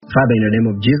Father, in the name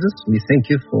of Jesus, we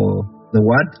thank you for the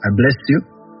word. I bless you.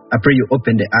 I pray you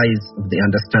open the eyes of the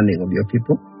understanding of your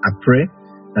people. I pray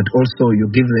that also you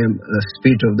give them the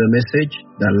spirit of the message,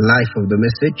 the life of the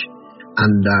message,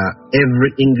 and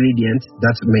every ingredient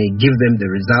that may give them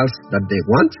the results that they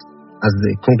want as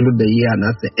they conclude the year and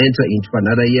as they enter into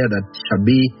another year that shall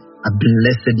be a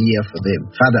blessed year for them.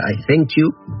 Father, I thank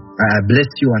you. I bless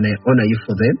you and I honor you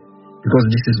for them, because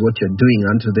this is what you're doing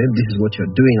unto them. This is what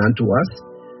you're doing unto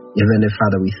us. Heavenly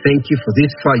Father, we thank you for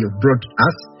this far you've brought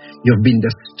us. You've been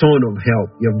the stone of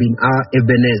help. You've been our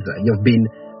Ebenezer. You've been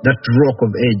that rock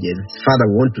of ages. Father,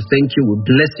 we want to thank you. We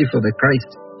bless you for the Christ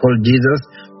called Jesus.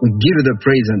 We give you the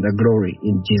praise and the glory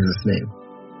in Jesus' name.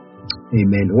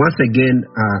 Amen. Once again,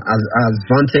 as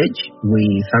Vantage,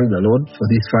 we thank the Lord for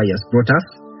this far he has brought us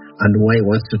and where he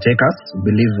wants to take us.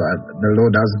 We believe the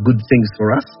Lord has good things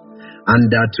for us.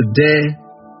 And today,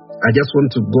 I just want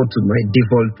to go to my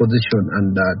default position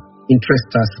and interest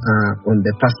us on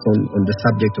the person, on the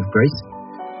subject of grace,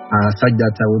 such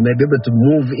that we may be able to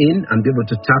move in and be able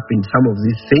to tap in some of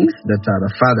these things that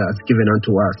the Father has given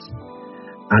unto us.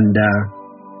 And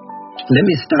let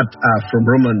me start from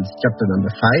Romans chapter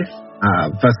number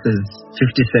 5, verses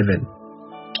 57.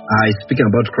 It's speaking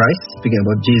about Christ, speaking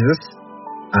about Jesus.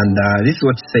 And this is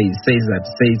what it says. It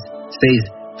says,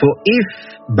 for if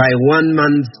by one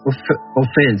man's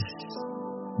offense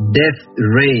death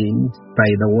reigned by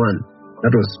the one,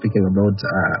 that was speaking about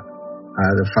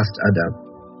the first Adam.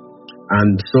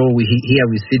 And so here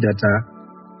we see that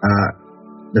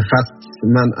the first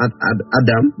man,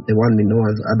 Adam, the one we know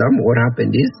as Adam, what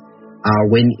happened is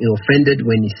when he offended,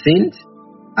 when he sinned,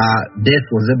 death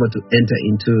was able to enter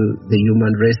into the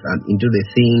human race and into the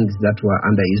things that were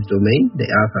under his domain, the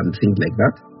earth and things like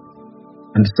that.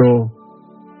 And so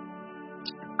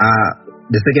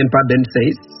the second part then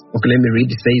says, okay, let me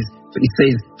read. It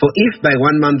says, for if by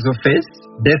one man's offense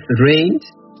death reigned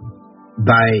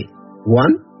by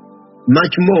one,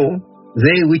 much more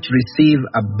they which receive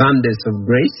abundance of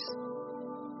grace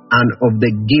and of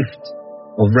the gift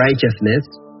of righteousness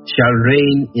shall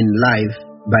reign in life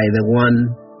by the one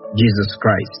Jesus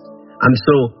Christ. And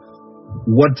so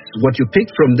what you pick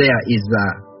from there is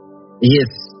yes,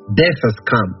 death has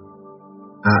come.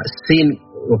 Sin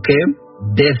came.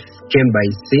 Death came by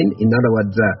sin. In other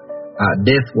words,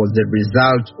 death was the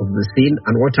result of the sin.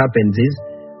 And what happens is,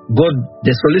 God,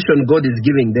 the solution God is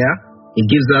giving there, he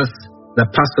gives us the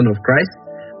person of Christ.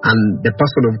 And the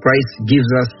person of Christ gives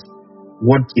us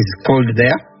what is called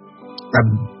there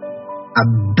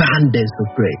abundance of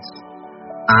grace.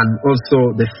 And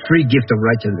also the free gift of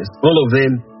righteousness. All of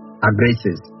them are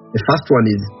graces. The first one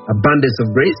is abundance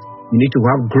of grace. You need to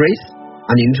have grace,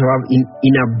 and you need to have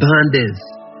in abundance.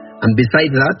 And besides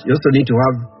that, you also need to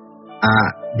have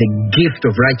the gift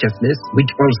of righteousness, which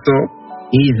also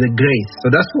is a grace. So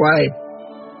that's why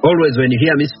always when you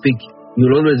hear me speak,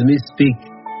 you'll always hear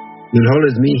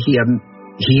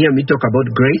me talk about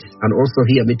grace, and also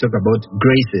hear me talk about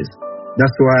graces.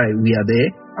 That's why we are the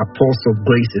apostle of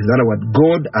graces. In other words,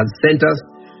 God has sent us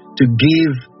to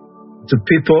give to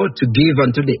people, to give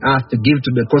unto the earth, to give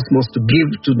to the cosmos, to give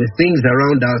to the things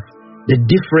around us, the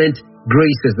different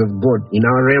graces of God. In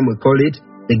our realm, we call it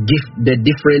the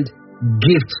different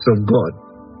gifts of God.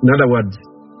 In other words,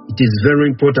 it is very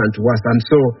important to us. And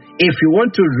so, if you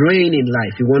want to reign in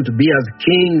life, you want to be as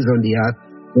kings on the earth,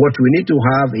 what we need to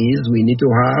have is, we need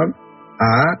to have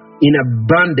in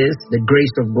abundance the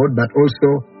grace of God, but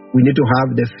also we need to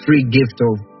have the free gift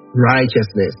of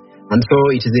righteousness. And so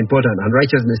it is important. And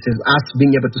righteousness is us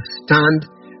being able to stand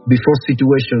before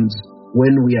situations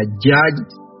when we are judged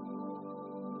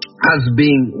as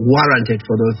being warranted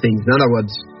for those things. In other words,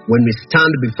 when we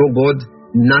stand before God,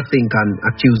 nothing can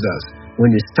accuse us. When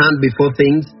we stand before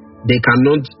things, they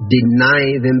cannot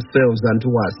deny themselves unto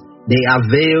us. They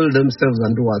avail themselves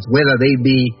unto us, whether they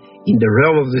be in the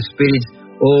realm of the Spirit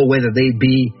or whether they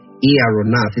be here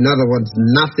on earth. In other words,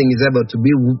 nothing is able to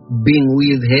be being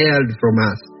withheld from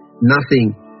us.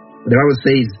 Nothing. The Bible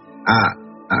says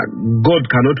God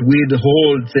cannot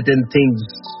withhold certain things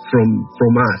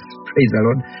from us. Praise the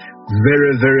Lord.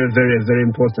 Very, very, very, very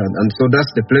important. And so that's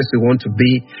the place we want to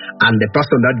be. And the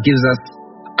person that gives us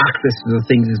access to the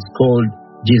things is called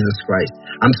Jesus Christ.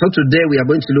 And so today we are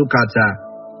going to look at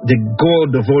the God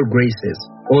of all graces,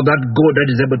 or that God that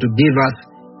is able to give us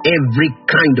every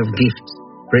kind of gift.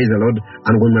 Praise the Lord.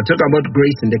 And when we're talking about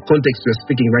grace in the context we're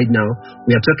speaking right now,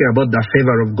 we are talking about the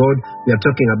favor of God. We are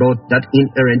talking about that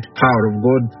inherent power of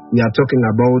God. We are talking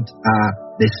about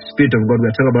the Spirit of God. We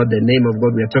are talking about the name of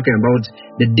God. We are talking about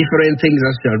the different things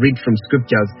that we read from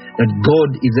scriptures that God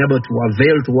is able to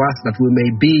avail to us, that we may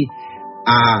be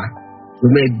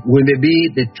We may be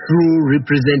the true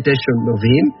representation of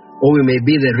Him, or we may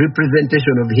be the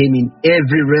representation of Him in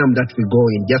every realm that we go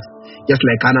in. Just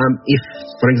like if,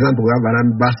 for example, we have an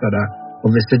ambassador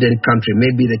of a certain country,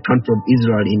 maybe the country of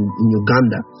Israel in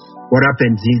Uganda, what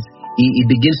happens is he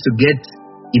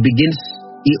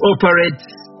operates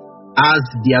as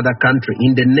the other country,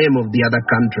 in the name of the other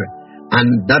country. And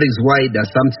that is why there's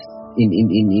some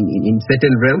in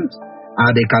certain realms,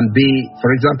 they can be, for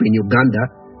example, in Uganda,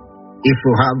 if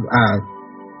you have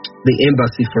the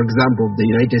embassy, for example, of the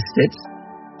United States,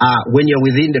 when you're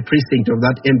within the precinct of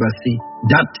that embassy,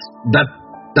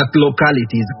 that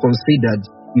locality is considered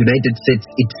United States.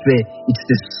 It's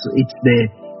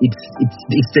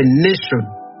the nation.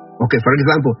 Okay, for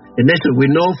example, the nation, we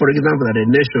know, for example, that the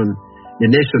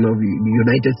nation of the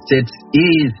United States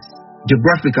is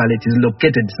geographically, it is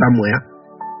located somewhere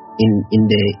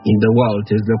in the world.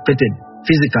 It is located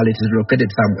physically, it is located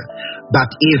somewhere. But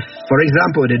if, for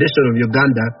example, the nation of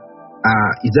Uganda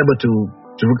is able to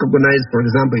recognize, for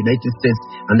example, United States,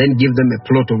 and then give them a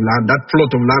plot of land, that plot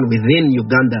of land within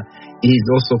Uganda is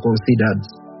also considered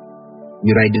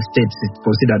United States. It's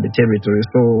considered the territory.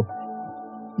 So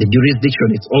the jurisdiction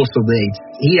is also there. It's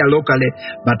here locally,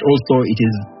 but also it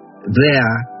is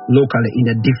there locally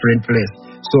in a different place.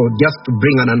 So just to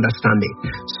bring an understanding.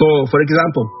 So, for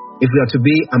example, if we are to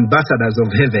be ambassadors of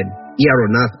heaven here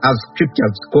on earth, as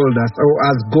scriptures called us, or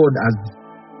as God has,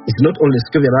 it's not only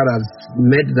scripture that has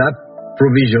made that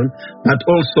provision, but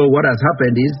also what has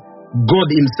happened is God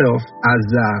Himself has,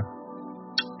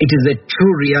 it is a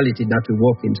true reality that we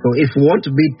walk in. So if we want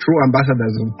to be true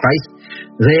ambassadors of Christ,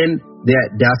 then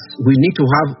we need to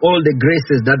have all the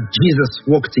graces that Jesus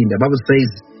walked in. The Bible says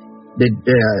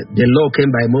the law came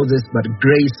by Moses, but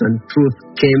grace and truth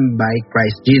came by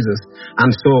Christ Jesus.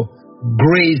 And so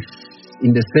grace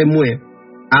in the same way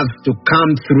has to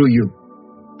come through you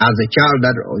as a child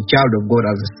of God,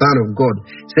 as a son of God.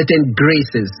 Certain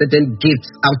graces, certain gifts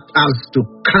have to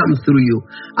come through you.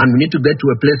 And we need to get to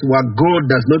a place where God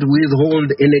does not withhold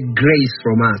any grace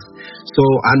from us. So,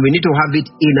 and we need to have it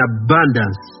in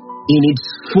abundance, in its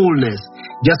fullness,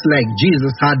 just like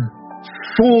Jesus had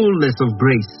fullness of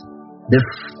grace.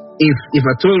 If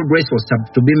at all grace was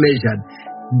to be measured,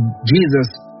 Jesus,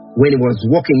 when He was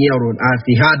walking here on earth,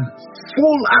 He had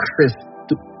full access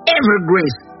to every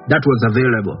grace that was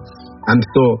available. And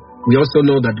so we also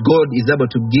know that God is able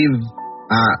to give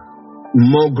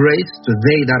more grace to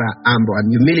they that are humble.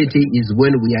 And humility is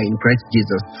when we are in Christ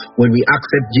Jesus, when we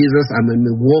accept Jesus, and when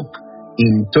we walk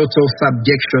in total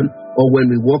subjection, or when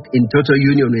we walk in total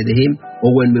union with Him,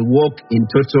 or when we walk in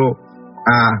total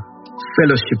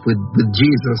fellowship with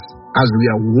Jesus, as we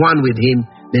are one with Him,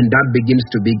 then that begins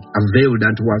to be availed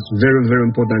unto us. Very, very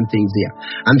important things here.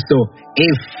 And so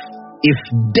if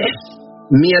death,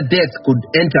 mere death, could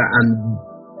enter and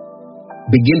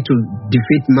begin to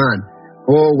defeat man,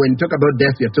 or when we talk about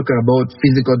death, we are talking about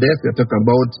physical death, we are talking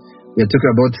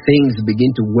about things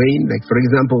begin to wane. Like, for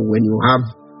example, when you have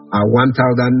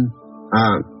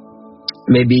 1,000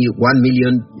 maybe 1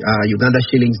 million Uganda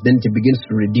shillings, then it begins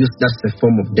to reduce. That's a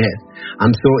form of death.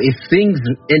 And so if things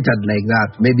entered like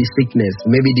that, maybe sickness,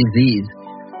 maybe disease,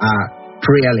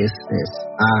 prayerlessness,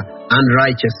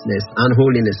 unrighteousness,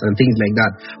 unholiness, and things like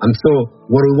that. And so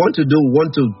what we want to do, we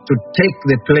want to take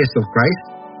the place of Christ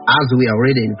as we are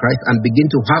already in Christ and begin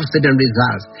to have certain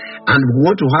results. And we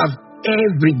want to have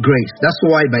every grace. That's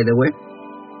why, by the way,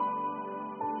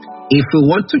 if we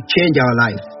want to change our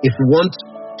life, if we want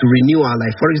to renew our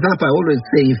life. For example, I always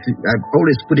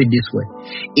put it this way.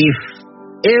 If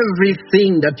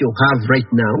everything that you have right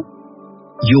now,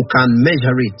 you can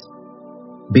measure it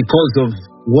because of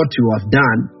what you have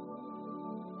done,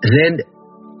 then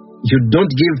you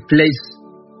don't give place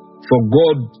for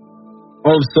God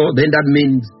also, then that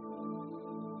means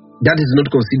that is not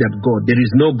considered God. There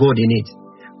is no God in it.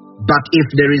 But if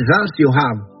the results you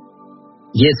have,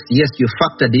 yes, you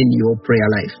factored in your prayer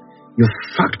life, you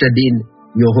factored in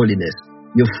your holiness,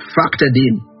 you factored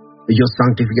in your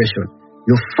sanctification,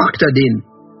 you factored in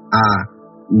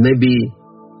maybe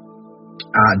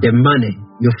the money,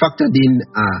 you factored in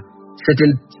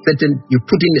certain, you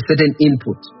put in a certain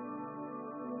input,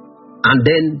 and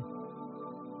then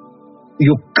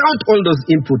you count all those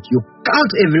inputs, you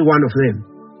count every one of them,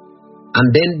 and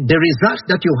then the results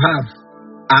that you have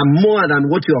are more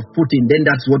than what you have put in, then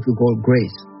that's what we call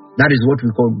grace. That is what we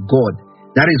call God.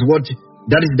 That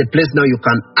is the place now you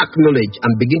can acknowledge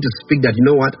and begin to speak that, you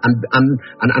know what, and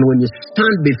when you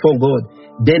stand before God,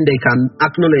 then they can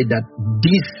acknowledge that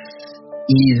this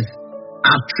is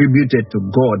attributed to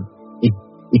God.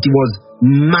 It was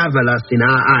marvelous in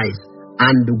our eyes,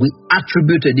 and we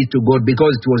attributed it to God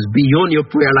because it was beyond your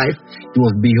prayer life, it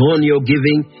was beyond your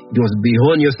giving, it was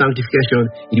beyond your sanctification,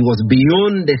 it was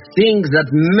beyond the things that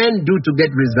men do to get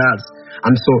results.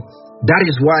 And so that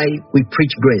is why we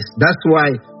preach grace. That's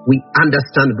why we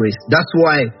understand grace. That's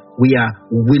why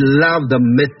we love the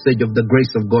message of the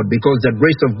grace of God, because the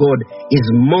grace of God is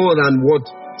more than what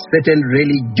certain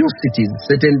religiosities,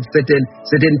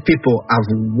 certain people have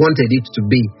wanted it to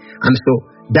be. And so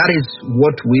that is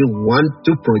what we want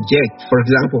to project. For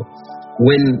example,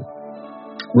 when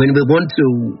we want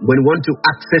to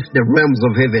access the realms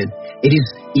of heaven, it is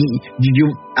you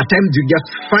at times you just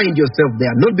find yourself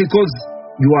there, not because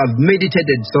you have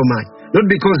meditated so much, not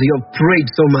because you have prayed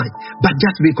so much, but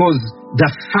just because the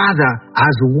Father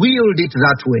has willed it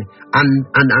that way,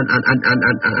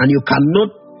 and you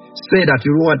cannot say that,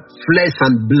 you know what, flesh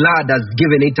and blood has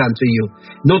given it unto you,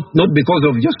 not because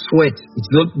of your sweat.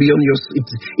 It's not beyond your,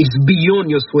 it's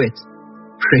beyond your sweat.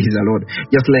 Praise the Lord.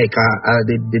 Just like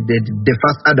the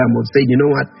first Adam would say, you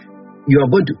know what, you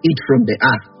are going to eat from the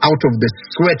earth, out of the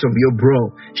sweat of your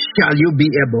brow shall you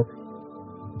be able.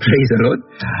 Praise the Lord.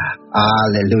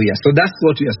 Hallelujah. So that's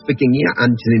what we are speaking here, and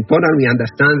it is important we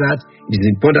understand that. It is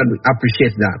important we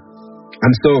appreciate that.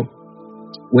 And so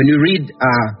when you read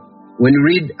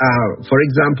for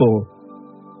example,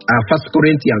 1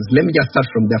 Corinthians, let me just start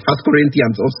from there. 1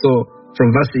 Corinthians also,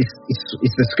 from verses,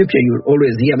 it's the scripture you will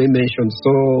always hear me mention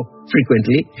so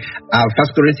frequently.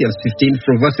 1 Corinthians 15,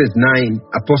 from verses 9,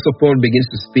 Apostle Paul begins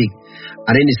to speak.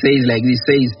 And then he says like this,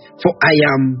 says, for I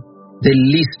am the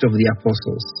least of the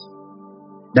apostles,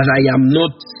 that I am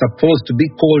not supposed to be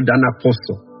called an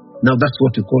apostle. Now that's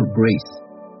what we call grace.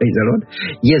 Praise the Lord.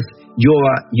 Yes, you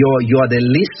are the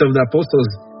least of the apostles,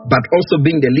 but also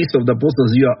being the least of the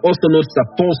apostles, you are also not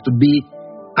supposed to be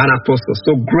an apostle.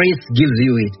 So grace gives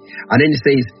you it. And then it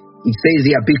says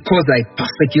here, because I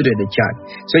persecuted the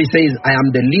church. So he says, I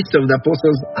am the least of the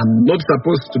apostles. I'm not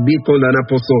supposed to be called an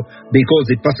apostle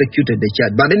because he persecuted the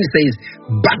church. But then he says,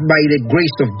 but by the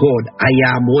grace of God, I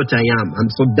am what I am. And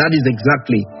so that is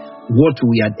exactly what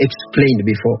we had explained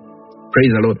before. Praise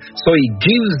the Lord. So he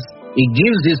gives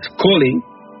his calling,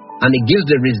 and he gives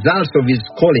the results of his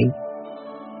calling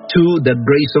to the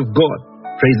grace of God.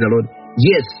 Praise the Lord.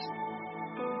 Yes,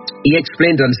 he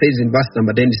explained and says in verse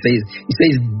number 10, he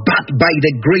says, but by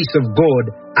the grace of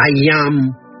God, I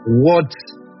am what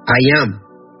I am.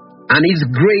 And his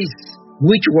grace,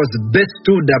 which was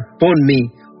bestowed upon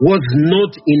me, was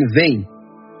not in vain.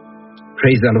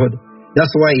 Praise the Lord.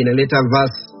 That's why in a later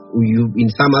verse, in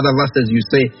some other verses, you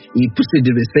say, he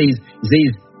proceeded, he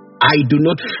says, I do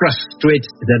not frustrate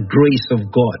the grace of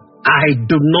God. I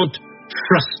do not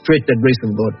frustrate the grace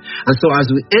of God. And so as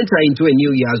we enter into a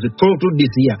new year, as we conclude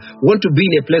this year, we want to be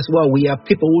in a place where we are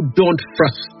people who don't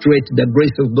frustrate the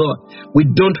grace of God. We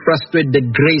don't frustrate the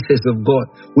graces of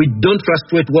God. We don't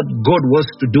frustrate what God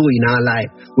wants to do in our life.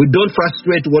 We don't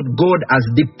frustrate what God has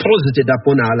deposited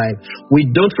upon our life. We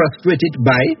don't frustrate it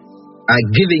by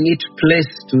giving it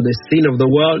place to the sin of the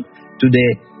world, to the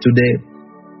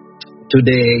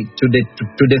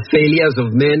failures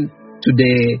of men, to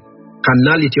the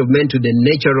carnality of men, to the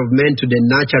nature of men, to the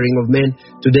nurturing of men,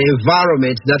 to the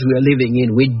environment that we are living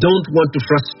in. We don't want to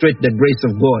frustrate the grace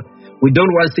of God. We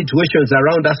don't want situations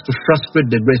around us to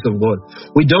frustrate the grace of God.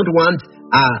 We don't want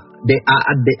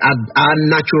our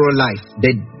natural life,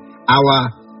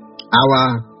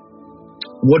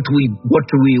 what we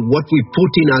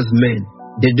put in as men,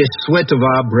 the sweat of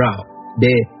our brow,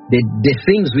 the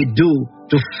things we do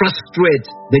to frustrate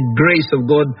the grace of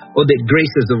God or the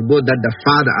graces of God that the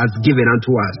Father has given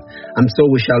unto us. And so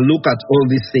we shall look at all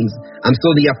these things. And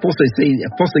so the apostle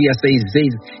here says,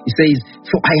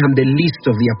 for I am the least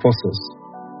of the apostles,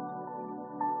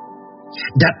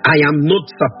 that I am not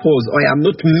supposed, or I am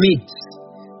not meet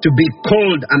to be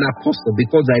called an apostle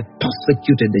because I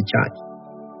persecuted the church.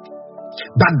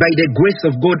 But by the grace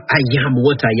of God, I am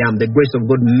what I am. The grace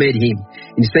of God made him.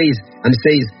 He says, and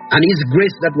his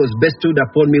grace that was bestowed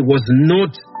upon me was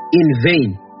not in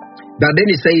vain. But then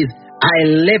he says,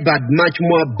 I labored much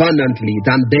more abundantly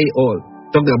than they all.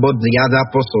 Talking about the other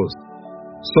apostles.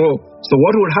 So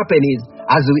what will happen is,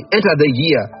 as we enter the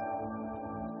year,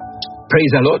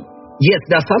 praise the Lord, yes,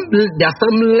 there are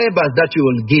some labors that you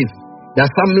will give. There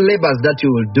are some labors that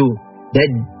you will do.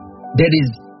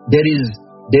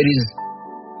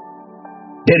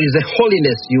 There is a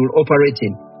holiness you will operate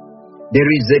in. There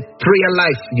is a prayer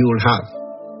life you will have.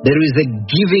 There is a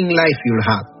giving life you will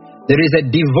have. There is a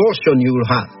devotion you will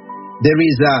have. There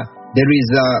is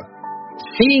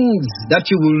things that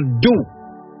you will do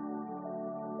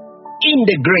in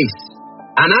the grace.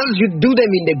 And as you do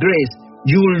them in the grace,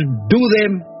 you will do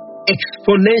them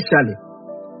exponentially.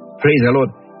 Praise the Lord.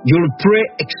 You'll pray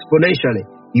exponentially.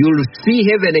 You'll see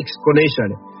heaven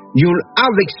exponentially. You'll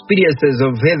have experiences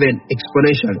of heaven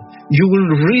exponentially. You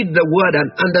will read the word and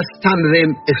understand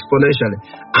them exponentially.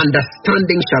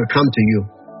 Understanding shall come to you.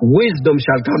 Wisdom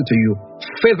shall come to you.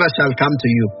 Favor shall come to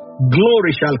you.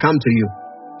 Glory shall come to you.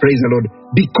 Praise the Lord.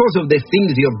 Because of the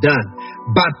things you have done.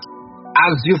 But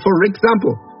as you, for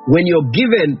example, when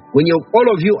all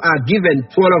of you are given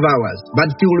 12 hours, but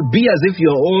it will be as if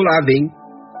you are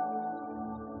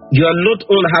not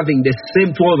all having the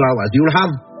same 12 hours. You will have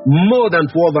more than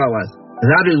 12 hours.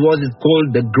 That is what is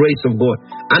called the grace of God.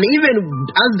 And even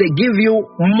as they give you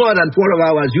more than 12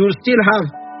 hours, you will still have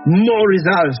more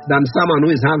results than someone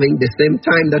who is having the same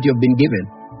time that you've been given.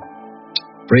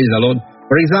 Praise the Lord.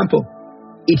 For example,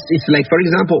 it's like, for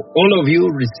example, all of you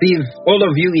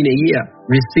in a year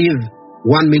receive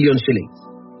 1 million shillings.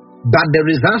 But the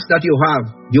results that you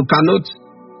have, you cannot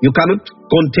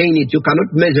contain it, you cannot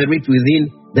measure it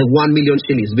within the 1 million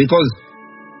shillings, because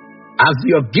as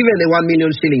you have given the 1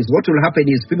 million shillings, what will happen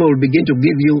is people will begin to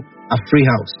give you a free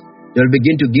house. They'll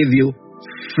begin to give you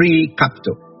free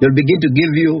capital. They'll begin to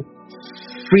give you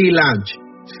free lunch,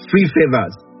 free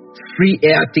favors, free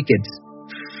air tickets,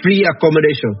 free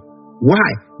accommodation. Why?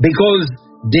 Because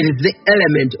there is the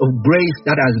element of grace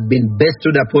that has been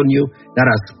bestowed upon you, that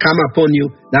has come upon you,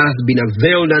 that has been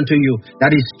availed unto you, that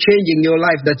is changing your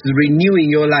life, that is renewing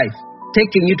your life,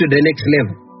 taking you to the next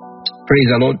level. Praise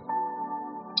the Lord.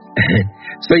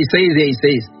 So he says,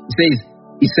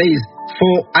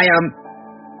 for I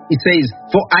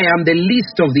am the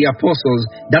least of the apostles,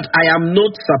 that I am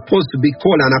not supposed to be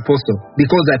called an apostle,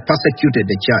 because I persecuted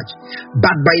the church.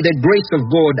 But by the grace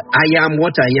of God, I am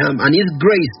what I am, and his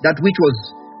grace, that which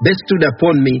was bestowed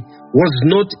upon me, was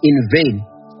not in vain.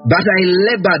 But I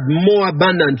labored more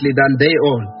abundantly than they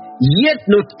all. Yet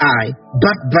not I,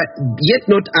 but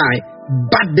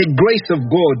the grace of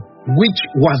God which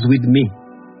was with me.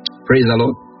 Praise the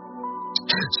Lord.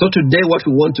 So today what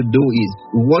we want to do is,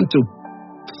 we want to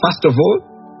first of all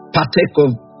partake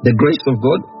of the grace of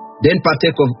God, then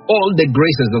partake of all the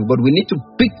graces of God. We need to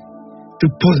pick to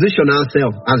position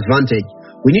ourselves as vantage.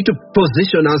 We need to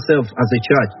position ourselves as a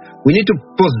church. We need to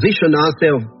position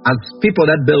ourselves as people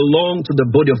that belong to the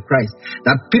body of Christ.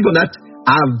 That people that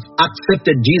have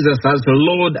accepted Jesus as the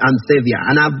Lord and Savior,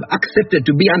 and have accepted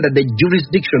to be under the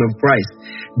jurisdiction of Christ.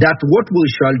 That what we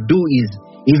shall do is,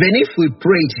 even if we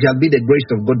pray, it shall be the grace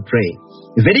of God praying.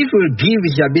 Even if we give,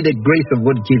 it shall be the grace of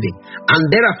God giving. And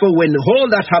therefore, when all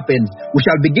that happens, we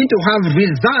shall begin to have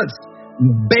results,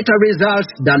 better results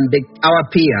than our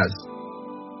peers.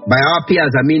 By our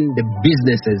peers, I mean the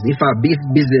businesses. If our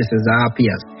businesses are our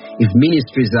peers, if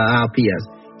ministries are our peers,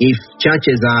 if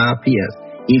churches are our peers,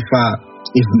 if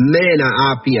men are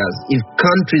our peers, if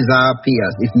countries are our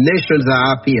peers, if nations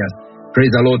are our peers, praise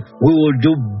the Lord, we will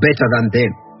do better than them.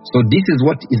 So this is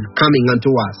what is coming unto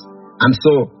us. And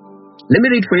so, let me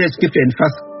read for you a scripture in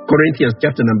 1 Corinthians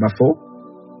chapter number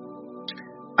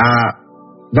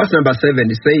 4. Verse number 7,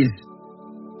 it says,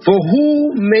 for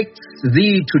who makes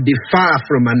thee to differ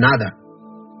from another?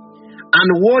 And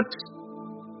what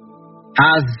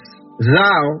hast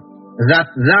thou that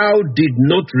thou did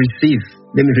not receive?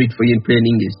 Let me read for you in plain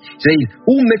English. It says,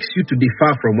 who makes you to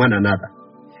differ from one another?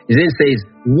 It then says,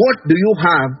 what do you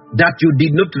have that you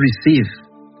did not receive?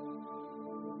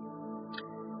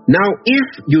 Now, if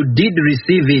you did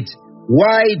receive it,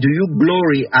 why do you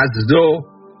glory as though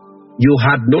you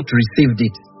had not received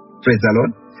it? Praise the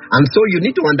Lord. And so you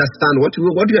need to understand what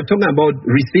we are talking about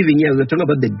receiving here. We're talking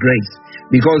about the grace.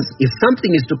 Because if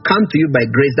something is to come to you by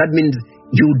grace, that means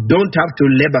you don't have to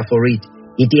labor for it.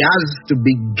 It has to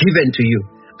be given to you.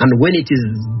 And when it is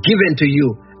given to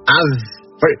you,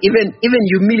 even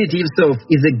humility itself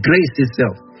is a grace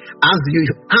itself. As you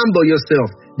humble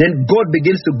yourself, then God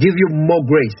begins to give you more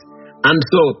grace. And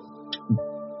so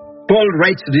Paul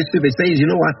writes to this people, he says,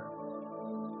 you know what?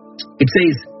 It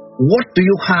says, what do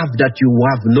you have that you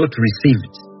have not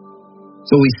received?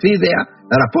 So we see there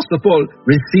that Apostle Paul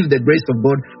received the grace of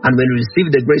God, and when he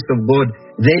received the grace of God,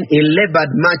 then he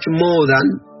labored much more than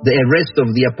the rest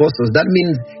of the apostles. That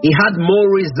means he had more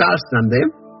results than them.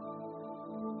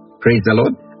 Praise the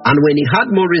Lord. And when he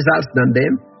had more results than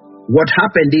them, what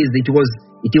happened is it was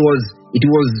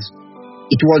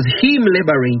him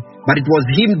laboring, but it was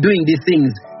him doing these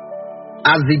things.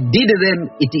 As he did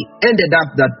them, it ended up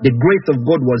that the grace of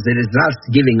God was the results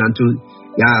giving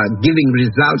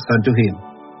results unto him.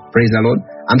 Praise the Lord.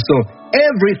 And so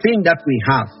everything that we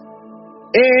have,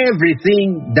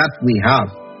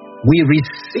 we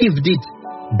received it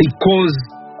because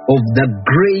of the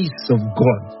grace of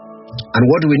God. And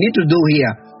what we need to do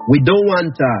here, we don't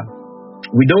want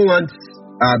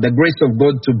the grace of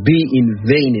God to be in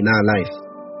vain in our life.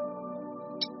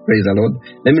 Praise the Lord.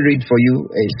 Let me read for you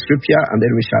a scripture and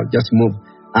then we shall just move.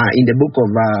 In the book of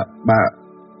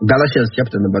Galatians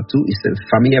chapter number 2, it's a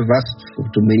familiar verse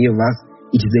to many of us.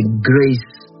 It is a grace.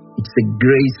 It's a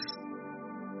grace.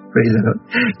 Praise the Lord.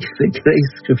 It's a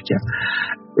grace scripture.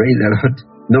 Praise the Lord.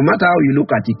 No matter how you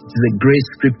look at it, it is a grace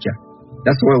scripture.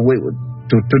 That's why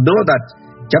to know that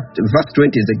verse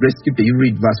 20 is a grace scripture, you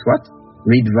read verse what?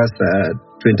 Read verse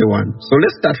 21. So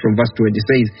let's start from verse 20. It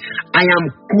says, I am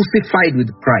crucified with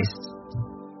Christ.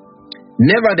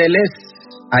 Nevertheless,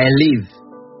 I live.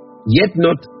 Yet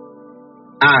not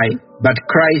I, but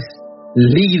Christ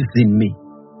lives in me.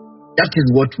 That is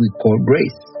what we call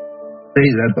grace.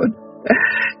 Praise the Lord.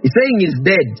 He's saying he's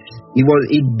dead. He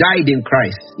died in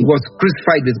Christ. He was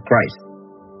crucified with Christ.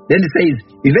 Then he says,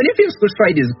 even if he was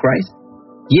crucified with Christ,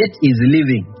 yet he is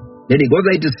living. Then he goes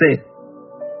on to say,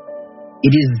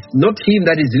 it is not him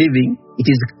that is living, it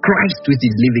is Christ which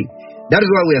is living. That is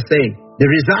why we are saying the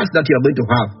results that you are going to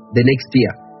have the next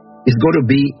year is going to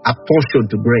be a portion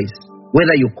to grace.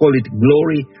 Whether you call it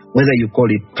glory, whether you call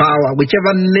it power,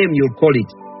 whichever name you call it,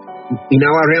 in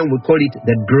our realm we call it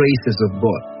the graces of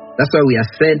God. That's why we are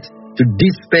sent to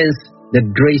dispense the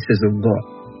graces of God.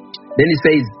 Then it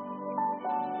says,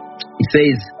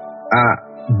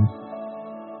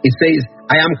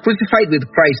 I am crucified with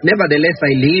Christ, nevertheless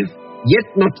I live, yet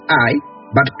not I,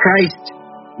 but Christ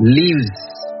lives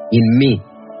in me.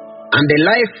 And the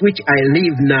life which I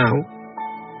live now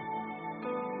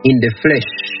in the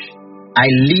flesh, I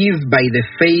live by the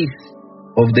faith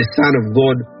of the Son of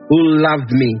God who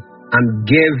loved me and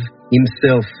gave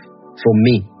himself for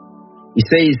me. He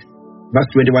says,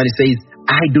 verse 21, he says,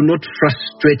 I do not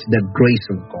frustrate the grace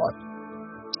of God.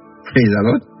 Praise the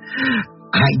Lord.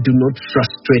 I do not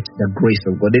frustrate the grace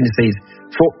of God. Then he says,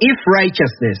 for if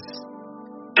righteousness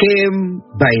came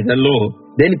by the law,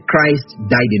 then Christ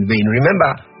died in vain.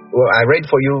 Remember, I read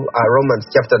for you Romans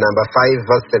chapter number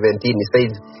 5, verse 17. It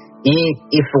says,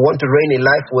 if we want to reign in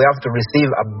life, we have to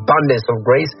receive abundance of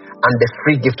grace and the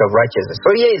free gift of righteousness.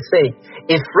 So here he's saying,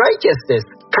 if righteousness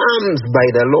comes by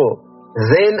the law,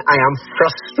 then I am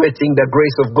frustrating the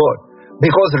grace of God.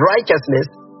 Because righteousness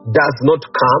does not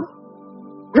come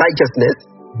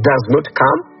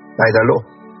by the law.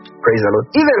 Praise the Lord.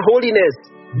 Even holiness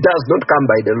does not come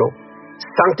by the law.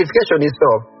 Sanctification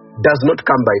itself does not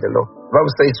come by the law. The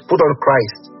Bible says, put on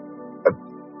Christ.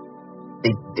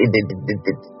 The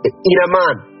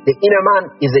inner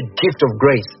man is a gift of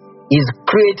grace. Is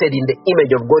created in the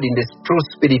image of God in the true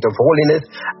spirit of holiness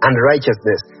and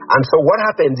righteousness. And so what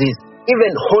happens is,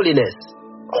 even holiness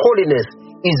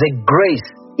is a grace.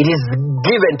 It is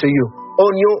given to you.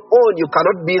 On your own, you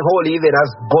cannot be holy even as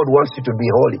God wants you to be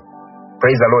holy.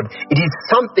 Praise the Lord. It is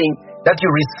something that you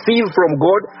receive from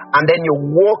God and then you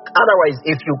walk. Otherwise,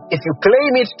 if you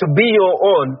claim it to be your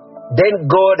own, then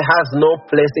God has no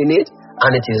place in it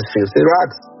and it is filthy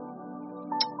rags.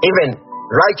 Even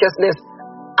righteousness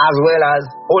as well as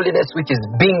holiness, which is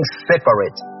being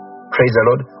separate. Praise the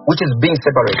Lord, which is being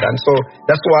separate. And so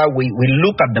that's why we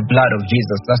look at the blood of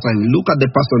Jesus. That's why we look at the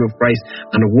person of Christ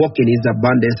and walk in his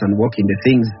abundance and walk in the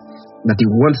things that he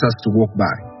wants us to walk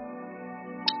by.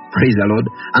 Praise the Lord.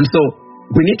 And so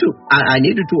I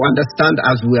need you to understand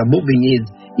as we are moving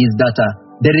is that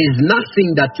there is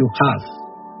nothing that you have,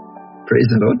 praise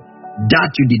the Lord,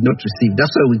 that you did not receive.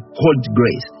 That's why we call it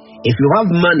grace. If you have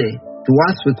money, to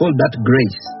us we call that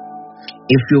grace.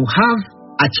 If you have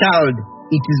a child,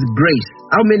 it is grace.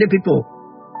 How many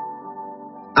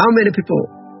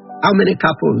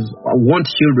couples want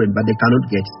children but they cannot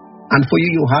get it? And for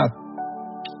you have.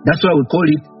 That's why we call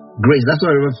it grace. That's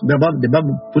why the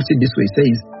Bible puts it this way.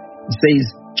 It says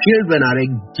children are a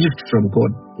gift from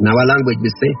God. In our language we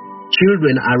say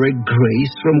children are a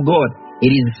grace from God.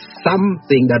 It is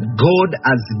something that God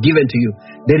has given to you.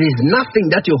 There is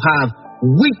nothing that you have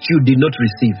which you did not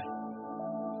receive.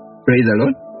 Praise the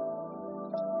Lord.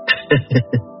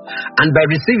 And by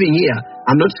receiving here,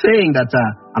 I'm not saying that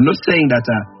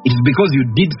it's because you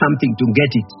did something to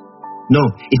get it. No,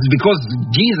 it's because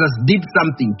Jesus did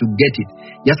something to get it.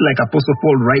 Just like Apostle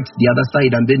Paul writes the other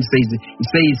side and then says,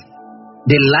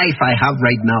 the life I have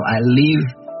right now, I live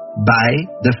by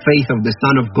the faith of the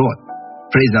Son of God.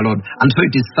 Praise the Lord. And so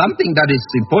it is something that is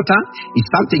important.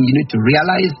 It's something you need to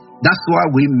realize. That's why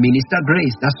we minister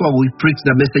grace. That's why we preach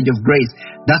the message of grace.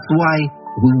 That's why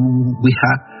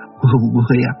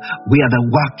we are the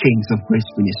workings of Grace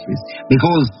Ministries,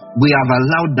 because we have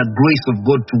allowed the grace of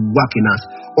God to work in us,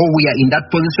 or we are in that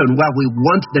position where we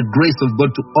want the grace of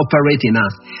God to operate in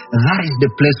us. That is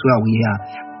the place where we are.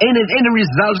 Any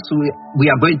results we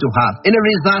are going to have, any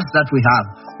results that we have,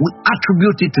 we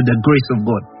attribute it to the grace of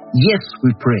God. Yes,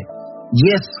 we pray.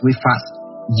 Yes, we fast.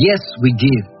 Yes, we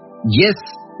give. Yes,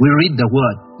 we read the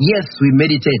word. Yes, we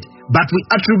meditate. But we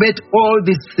attribute all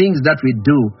these things that we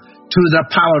do to the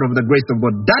power of the grace of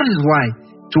God. That is why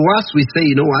to us we say,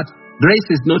 you know what? Grace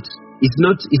is not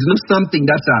something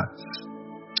that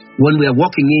when we are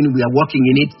walking in, we are walking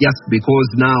in it just because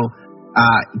now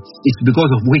it's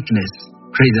because of weakness.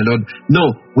 Praise the Lord. No,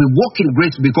 we walk in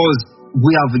grace because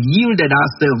we have yielded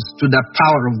ourselves to the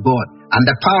power of God. And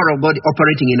the power of God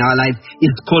operating in our life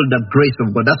is called the grace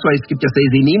of God. That's why Scripture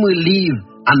says, in Him we live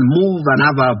and move and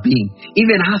have our being.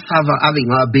 Even us having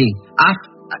our being.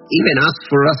 Even us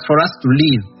for us to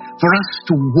live, for us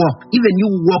to walk, even you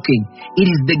walking, it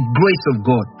is the grace of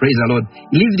God. Praise the Lord.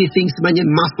 Leave the things, man, your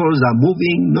muscles are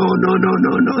moving. No.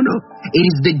 It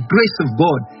is the grace of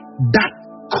God that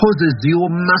causes your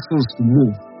muscles to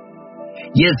move.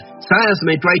 Yes, science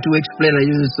may try to explain it.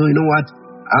 So you know what?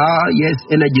 Yes,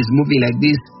 energy is moving like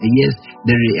this. Yes,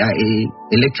 the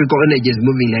electrical energy is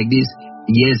moving like this.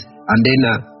 Yes, and then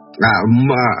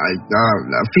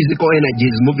physical energy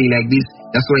is moving like this.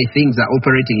 That's why things are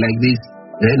operating like this.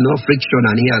 No friction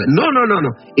and here. No.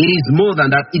 It is more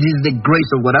than that. It is the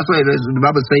grace of God. That's why the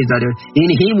Bible says that in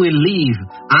Him we live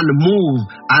and move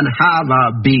and have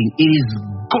our being. It is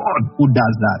God who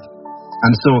does that.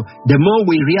 And so the more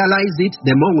we realize it,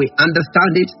 the more we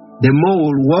understand it, the more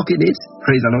we'll walk in it.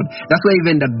 Praise the Lord. That's why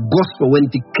even the gospel, when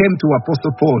it came to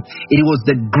Apostle Paul, it was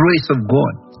the grace of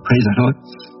God. Praise the Lord.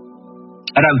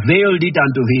 And availed it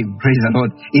unto him. Praise the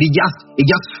Lord. He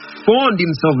just found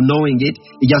himself knowing it.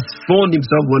 He just found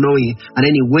himself knowing it. And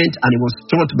then he went and he was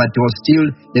taught, but it was still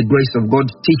the grace of God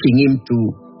teaching him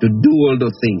to do all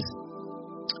those things.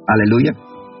 Hallelujah.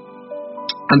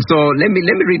 And so let me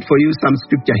read for you some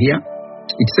scripture here.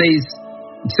 It says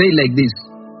like this.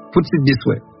 Puts it this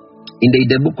way. In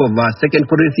the book of 2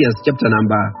 Corinthians chapter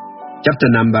number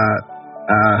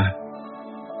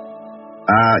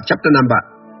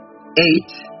 8,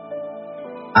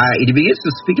 it begins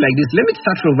to speak like this. Let me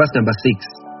start from verse number 6.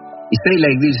 It says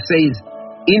like this. It says,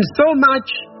 in so much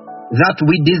that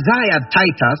we desire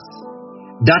Titus,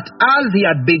 that as he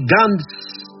had begun,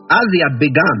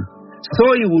 so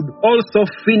he would also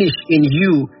finish in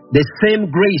you the same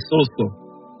grace also.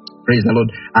 Praise the Lord.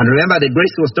 And remember, the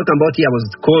grace he was talking about here was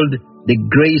called the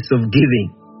grace of giving.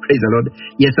 Praise the Lord.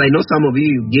 Yes, I know some of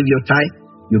you give your tithe.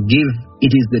 You give. It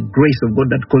is the grace of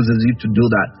God that causes you to do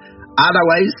that.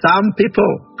 Otherwise, some people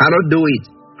cannot do it.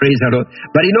 Praise the Lord.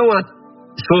 But you know what?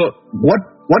 So when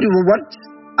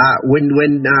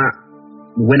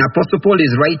Apostle Paul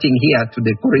is writing here to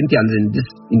the Corinthians in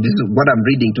this what I'm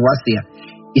reading to us here,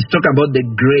 he's talking about the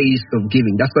grace of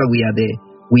giving. That's why we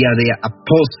are the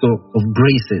apostle of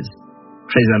graces.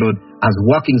 Praise the Lord. As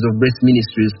workings of Grace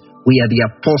Ministries, we are the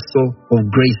apostle of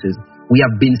graces. We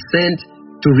have been sent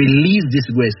to release this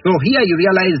grace. So here you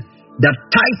realize that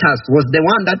Titus was the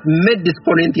one that made these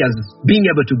Corinthians being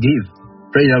able to give.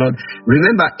 Praise the Lord.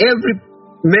 Remember,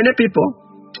 many people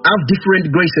have different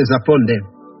graces upon them.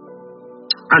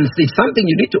 And it's something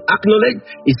you need to acknowledge.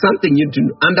 It's something you need to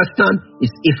understand.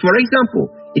 If for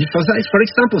example,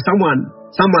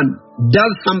 someone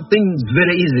does some things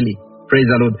very easily, praise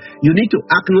the Lord, you need to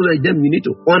acknowledge them, you need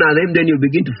to honor them, then you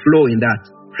begin to flow in that.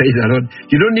 Praise the Lord.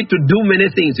 You don't need to do many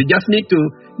things. You just need to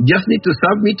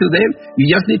submit to them.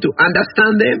 You just need to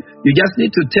understand them. You just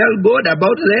need to tell God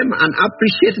about them and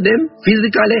appreciate them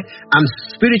physically and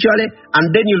spiritually,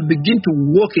 and then you'll begin to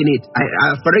walk in it.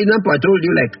 For example, I told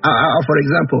you, for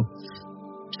example,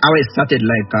 I started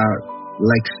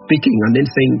like speaking and then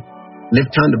saying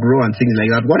left hand bro and things like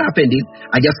that. What happened is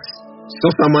I just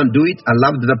saw someone do it. I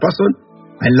loved the person.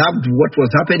 I loved what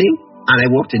was happening, and I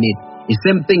walked in it. It's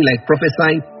same thing like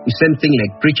prophesying. It's same thing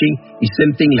like preaching. It's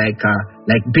same thing like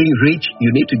being rich. You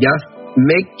need to just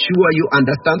make sure you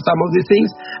understand some of these things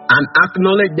and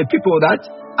acknowledge the people that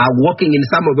are walking in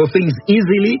some of those things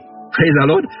easily. Praise the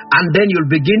Lord. And then you'll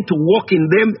begin to walk in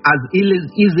them as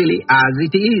easily as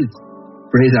it is.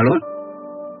 Praise the Lord.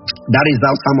 That is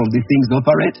how some of these things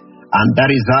operate. And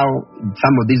that is how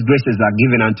some of these graces are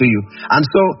given unto you. And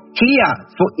so here,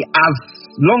 as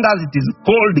long as it is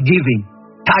called giving,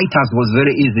 Titus was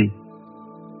very easy.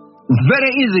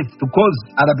 Very easy to cause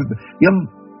other people.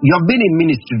 You have been in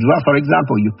ministry, for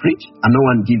example, you preach and no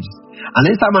one gives. And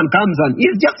then someone comes and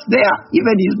he's just there.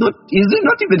 Even he's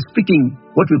not even speaking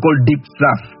what we call deep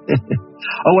stuff.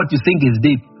 Or what you think is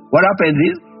deep. what happens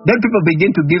is, then people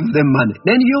begin to give them money.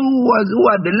 Then you who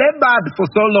had labored for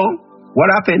so long,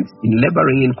 what happens in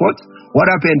laboring in quotes? What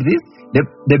happens is,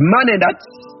 the money that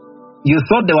you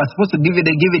thought they were supposed to give you,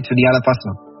 they give it to the other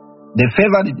person. They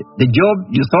favored the job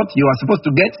you thought you were supposed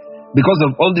to get because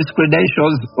of all these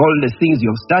credentials, all the things you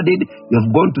have studied, you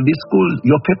have gone to this school,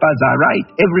 your papers are right,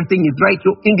 everything is right,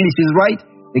 your English is right.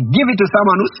 They give it to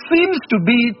someone who seems to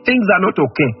be, things are not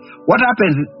okay. What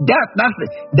happens?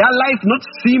 Their life not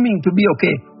seeming to be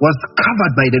okay was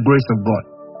covered by the grace of God.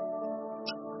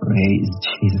 Praise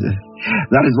Jesus.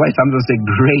 That is why some people say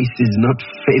grace is not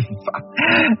favor.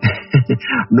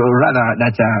 No, rather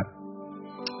that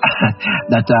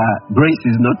grace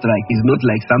is not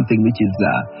like something which is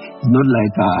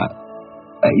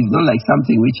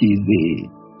something which is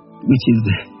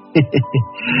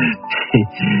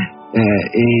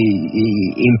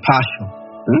impartial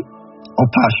or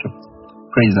partial.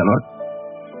 Praise the Lord.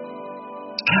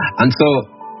 And so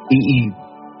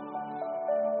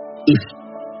if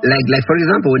like for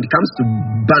example, when it comes to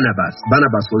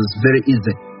Barnabas was very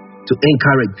easy to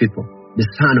encourage people. The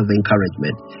son of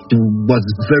encouragement.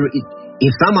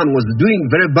 If someone was doing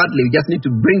very badly, you just need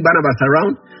to bring Barnabas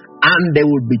around and they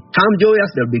will become joyous,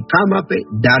 they'll become happy.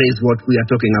 That is what we are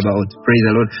talking about. Praise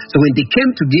the Lord. So when they came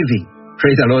to giving,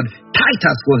 praise the Lord,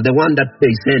 Titus was the one that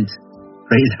they sent.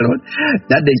 Praise the Lord.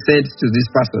 That they sent to this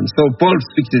person. So Paul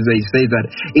speaks this way. He says that,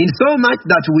 in so much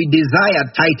that we desire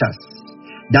Titus,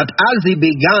 that as he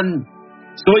began,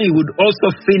 so he would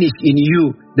also finish in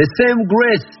you the same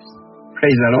grace.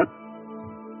 Praise the Lord.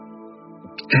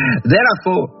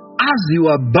 Therefore, as you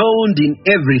are bound in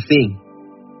everything,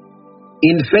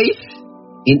 in faith,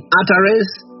 in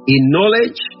utterance, in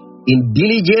knowledge, in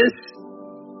diligence,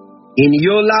 in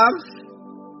your love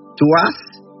to us,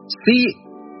 see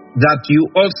that you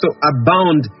also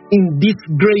abound in this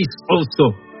grace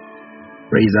also.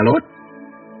 Praise the Lord.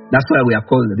 That's why we are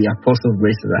called the apostle of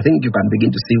graces. I think you can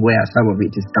begin to see where some of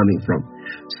it is coming from.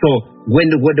 So when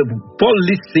Paul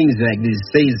lists things like this,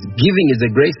 says giving is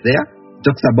a grace there.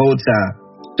 Talks about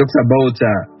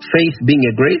faith being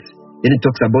a grace. Then it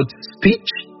talks about speech,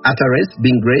 utterance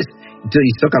being grace.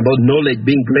 He talks about knowledge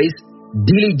being grace.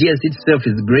 Diligence itself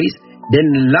is grace. Then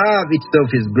love itself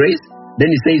is grace.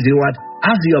 Then he says, what?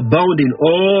 As you are bound in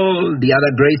all the other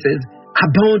graces,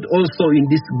 abound also in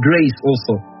this grace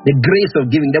also. The grace of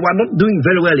giving. They were not doing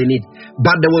very well in it,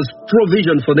 but there was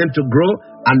provision for them to grow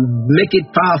and make it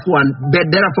powerful and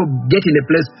therefore get in a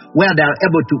place where they are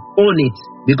able to own it.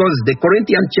 Because the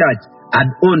Corinthian church had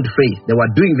owned faith. They were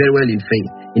doing very well in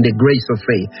faith, in the grace of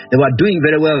faith. They were doing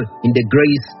very well in the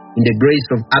grace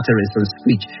of utterance and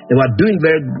speech. They were doing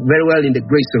very, very well in the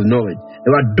grace of knowledge. They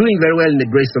were doing very well in the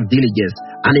grace of diligence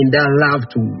and in their love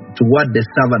toward the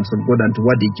servants of God and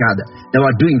toward each other. They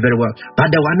were doing very well.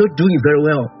 But they were not doing very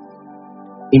well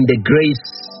in the grace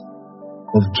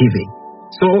of giving.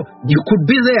 So you could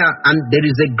be there and there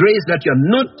is a grace that you are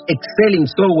not excelling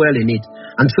so well in it.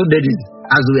 And so there is,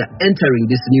 as we are entering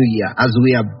this new year, as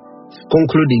we are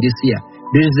concluding this year,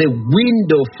 there is a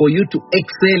window for you to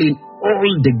excel in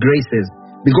all the graces,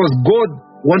 because God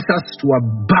wants us to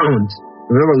abound.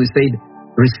 Remember we said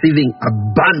receiving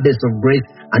abundance of grace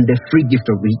and the free gift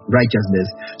of righteousness.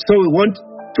 So we want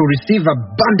to receive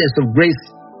abundance of grace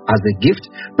as a gift,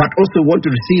 but also want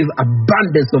to receive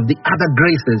abundance of the other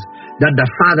graces that the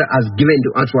Father has given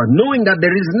to us, knowing that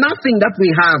there is nothing that we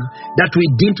have that we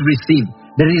didn't receive.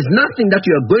 There is nothing that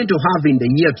you are going to have in the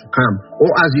year to come, or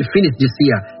as you finish this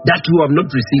year, that you have not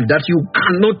received, that you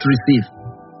cannot receive.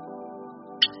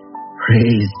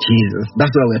 Praise Jesus. That's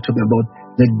why we are talking about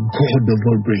the God of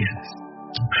all graces.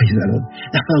 Praise the Lord.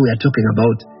 That's why we are talking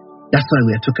about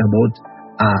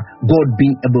God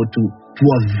being able to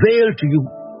avail to you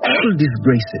all these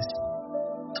graces.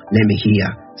 Let me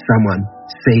hear someone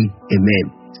say amen.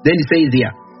 Then he says here,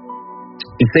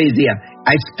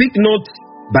 I speak not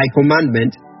by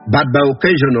commandment, but by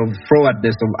occasion of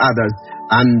forwardness of others,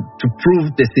 and to prove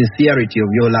the sincerity of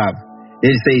your love.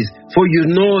 Then he says, for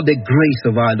you know the grace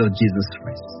of our Lord Jesus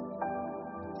Christ,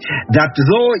 that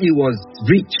though he was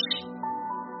rich,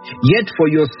 yet for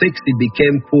your sakes he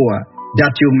became poor,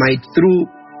 that you might through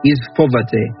his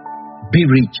poverty be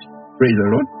rich. Praise the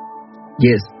Lord.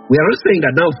 Yes, we are not saying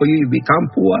that now for you become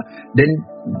poor, then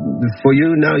for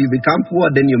you now you become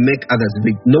poor, then you make others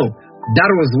rich. No,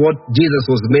 that was what Jesus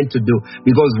was meant to do.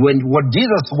 Because what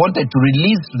Jesus wanted to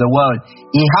release to the world,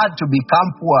 he had to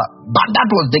become poor. But that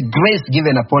was the grace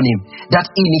given upon him, that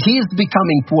in his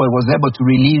becoming poor, he was able to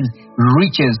release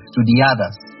riches to the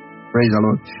others. Praise the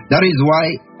Lord. That is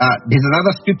why there's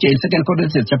another scripture in 2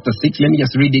 Corinthians chapter 6. Let me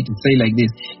just read it and say like this.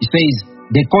 It says,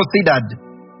 they considered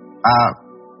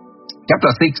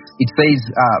chapter 6, it says,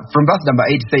 from verse number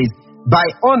 8, it says, by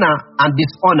honor and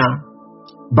dishonor,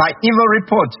 by evil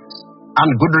report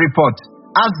and good report,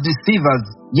 as deceivers,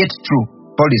 yet true.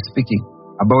 Paul is speaking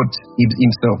about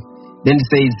himself. Then he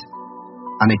says,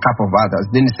 and a couple of others.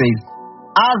 Then he says,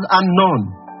 as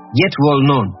unknown, yet well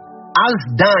known, as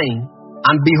dying,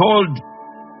 and behold,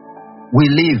 we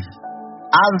live,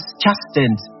 as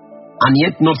chastened, and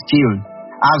yet not killed,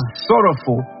 as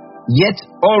sorrowful, yet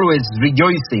always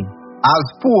rejoicing, as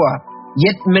poor,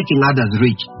 yet making others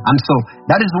rich. And so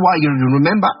that is why you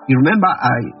remember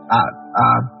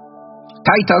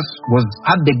Titus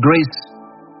had the grace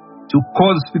to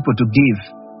cause people to give.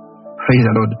 Praise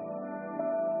the Lord.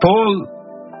 Paul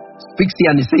speaks here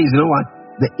and he says, you know what?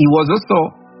 He also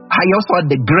had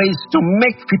the grace to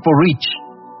make people rich.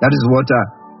 That is what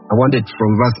I wanted from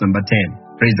verse number 10.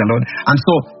 Praise the Lord. And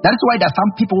so that's why there are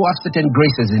some people who have certain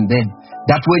graces in them,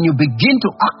 that when you begin to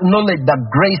acknowledge that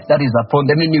grace that is upon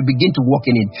them, then you begin to walk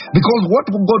in it. Because what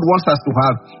God wants us to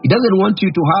have, He doesn't want you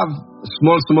to have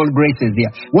small graces here.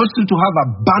 He wants you to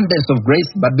have abundance of grace,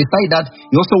 but beside that,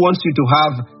 He also wants you to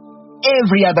have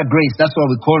every other grace. That's what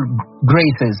we call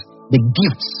graces, the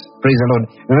gifts. Praise the Lord.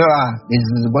 Remember, this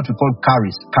is what we call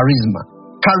charisma.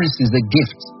 Charis is a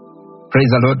gift. Praise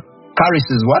the Lord. Charis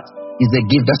is what? Is a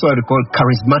gift. That's what we call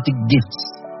charismatic gifts.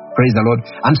 Praise the Lord.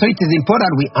 And so it is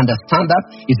important we understand that.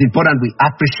 It's important we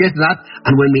appreciate that.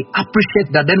 And when we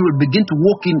appreciate that, then we'll begin to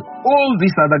walk in all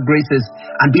these other graces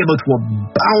and be able to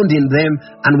abound in them.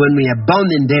 And when we abound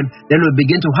in them, then we'll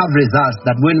begin to have results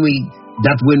that when we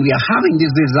are having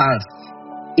these results,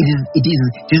 it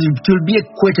will be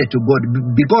equated to God.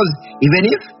 Because even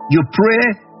if you pray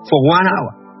for 1 hour,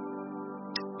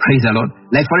 praise the Lord.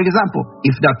 Like for example,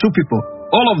 if there are two people,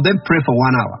 all of them pray for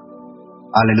 1 hour.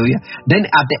 Hallelujah. Then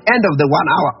at the end of the 1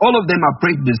 hour, all of them are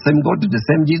praying to the same God, to the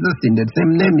same Jesus, in the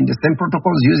same name, in the same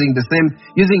protocols, using this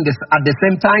at the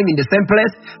same time, in the same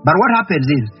place. But what happens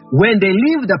is, when they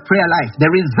live the prayer life, the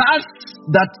results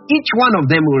that each one of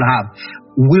them will have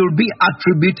will be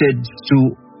attributed to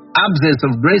absence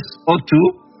of grace or to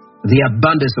the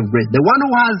abundance of grace. The one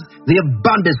who has the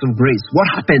abundance of grace, what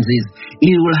happens is,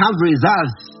 he will have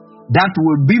results that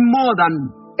will be more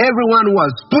than everyone who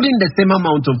has put in the same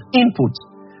amount of input.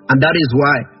 And that is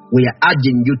why we are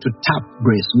urging you to tap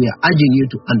grace. We are urging you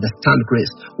to understand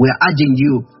grace. We are urging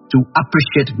you to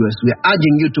appreciate grace. We are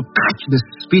urging you to catch the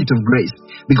spirit of grace.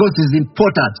 Because it is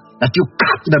important that you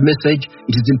catch the message.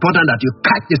 It is important that you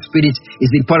catch the spirit. It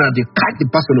is important that you catch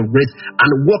the person of grace and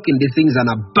walk in these things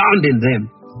and abound in them.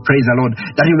 Praise the Lord.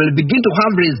 That you will begin to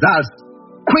have results,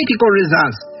 critical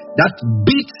results, that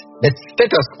beat the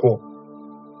status quo.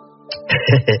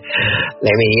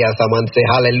 Let me hear someone say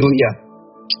hallelujah.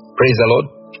 Praise the Lord.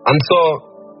 And so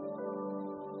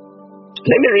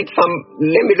let me read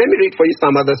for you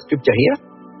some other scripture here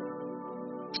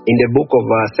in the book of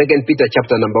 2 Peter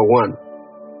chapter number 1,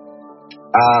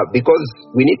 because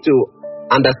we need to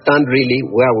understand really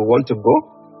where we want to go.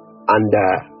 And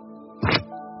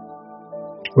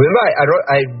remember,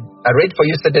 I read for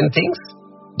you certain things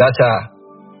that are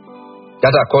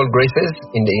called graces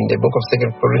in the book of 2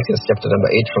 Corinthians chapter number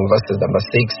 8 from verses number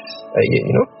 6,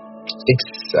 6,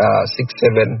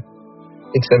 7,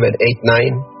 8,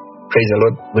 9. Praise the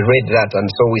Lord. We read that, and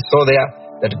so we saw there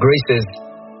that graces,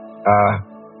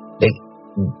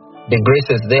 the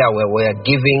graces there were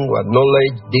giving, were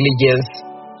knowledge, diligence,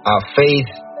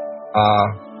 faith,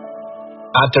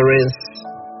 utterance,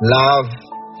 love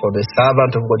for the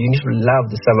servant of God. You need to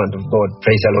love the servant of God.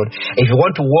 Praise the Lord. If you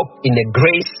want to walk in a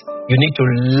grace, you need to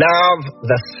love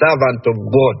the servant of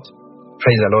God.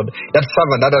 Praise the Lord. That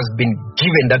servant that has been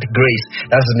given that grace,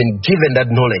 that has been given that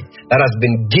knowledge, that has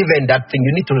been given that thing,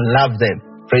 you need to love them.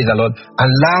 Praise the Lord. And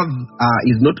love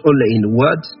is not only in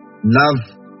words. Love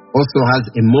also has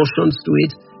emotions to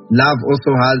it. Love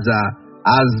also has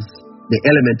the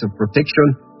element of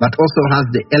protection, but also has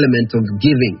the element of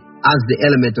giving, as the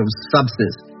element of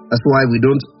substance. That's why we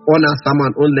don't honor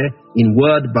someone only in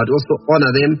word, but also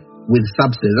honor them with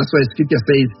substance. That's why Scripture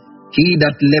says, he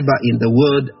that labor in the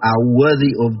word are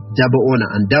worthy of double honor.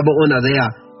 And double honor there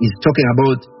is talking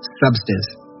about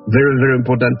substance. Very, very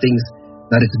important things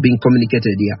that is being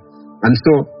communicated here. And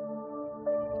so,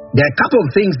 there are a couple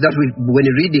of things that when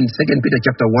you read in 2 Peter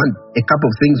chapter 1, a couple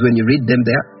of things when you read them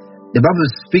there, the Bible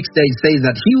speaks there, it says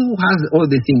that he who has all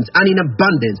these things and in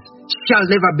abundance shall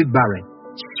never be barren.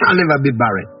 Shall never be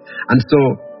barren. And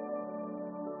so,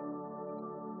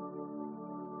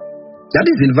 that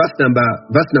is in verse number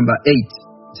 8.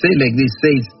 Say like this,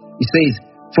 it says,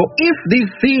 for if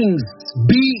these things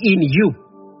be in you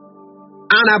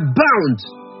and abound,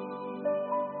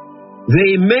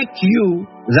 they make you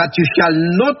that you shall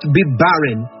not be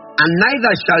barren, and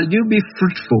neither shall you be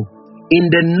fruitful in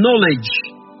the knowledge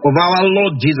of our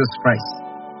Lord Jesus Christ.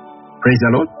 Praise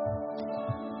the Lord.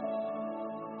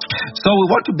 So we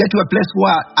want to get to a place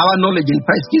where our knowledge in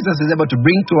Christ Jesus is able to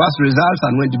bring to us results,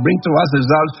 and when to bring to us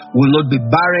results, we will not be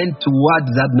barren towards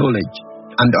that knowledge.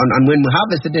 And when we have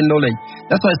a certain knowledge,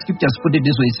 that's why Scriptures put it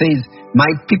this way. It says, my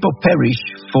people perish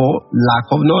for lack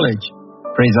of knowledge.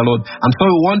 Praise the Lord. And so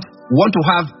we want to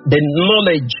have the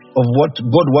knowledge of what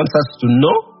God wants us to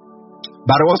know,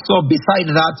 but also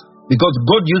beside that, because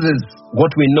God uses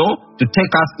what we know to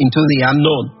take us into the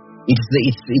unknown.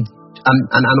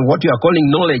 And what you are calling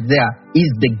knowledge there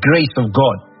is the grace of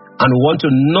God. And we want to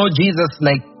know Jesus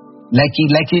like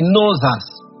he knows us.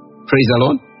 Praise the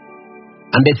Lord.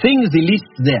 And the things he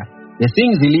lists there.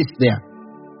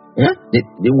 Yeah?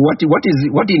 What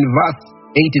in verse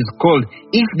 8 is called,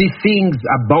 if these things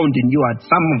abound in you,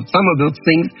 some of those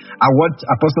things are what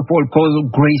Apostle Paul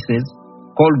called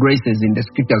graces in the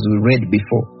Scriptures we read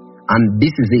before. And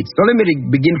this is it. So let me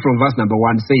begin from verse number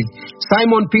 1. It says,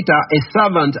 Simon Peter, a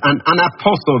servant and an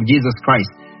apostle of Jesus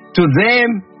Christ, to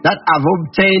them that have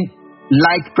obtained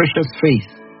like precious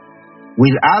faith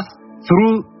with us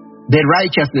through the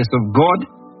righteousness of God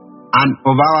and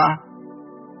of our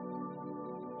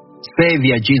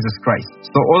Savior Jesus Christ.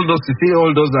 So all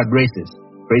those are graces.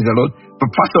 Praise the Lord. But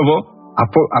first of all,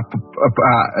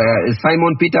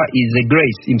 Simon Peter is a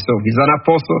grace himself. He's an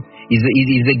apostle. He's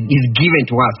given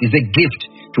to us. He's a gift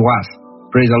to us.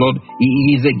 Praise the Lord.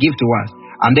 He is a gift to us.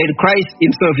 And then Christ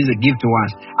himself is a gift to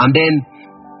us. And then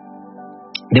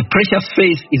the precious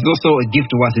faith is also a gift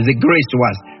to us. It's a grace to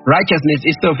us. Righteousness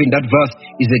itself in that verse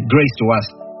is a grace to us.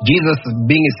 Jesus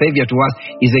being a savior to us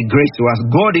is a grace to us.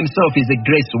 God himself is a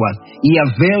grace to us. He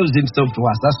avails himself to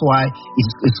us. That's why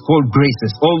it's called graces.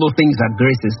 All those things are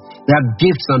graces. They are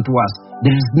gifts unto us.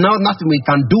 There is nothing we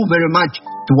can do very much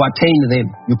to attain them.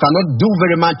 You cannot do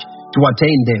very much to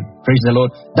attain them. Praise the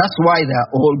Lord. That's why they are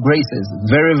all graces.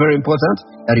 Very, very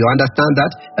important that you understand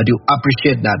that you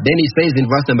appreciate that. Then he says in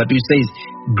verse number 2, he says,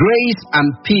 grace and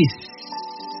peace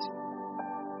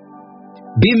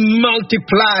be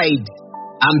multiplied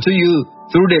unto you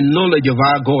through the knowledge of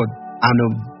our God and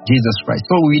of Jesus Christ.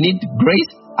 So we need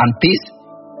grace and peace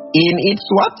in its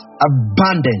what?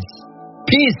 Abundance.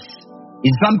 Peace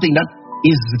is something that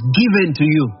is given to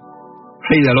you.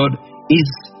 Praise the Lord.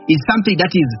 Is something that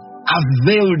is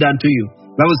availed unto you.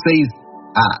 The Bible says,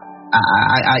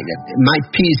 my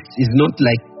peace is not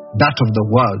like that of the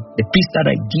world. The peace that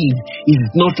I give is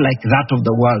not like that of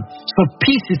the world. So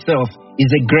peace itself is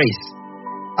a grace.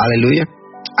 Hallelujah.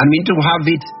 And we need to have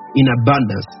it in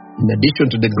abundance, in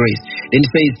addition to the grace. Then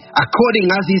it says,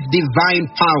 according as his divine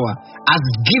power has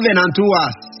given unto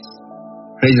us,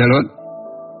 praise the Lord,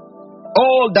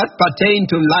 all that pertain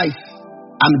to life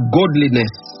and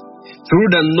godliness, through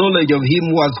the knowledge of him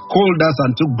who has called us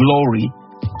unto glory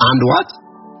and what?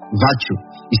 Virtue.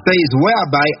 It says,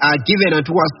 whereby are given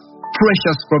unto us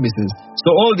precious promises. So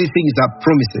all these things are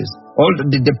promises. All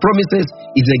the promises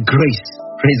is a grace.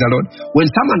 Praise the Lord. When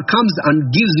someone comes and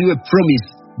gives you a promise,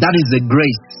 that is a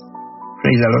grace.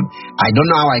 Praise the Lord. I don't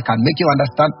know how I can make you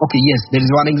understand. Okay, yes, there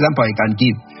is one example I can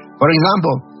give. For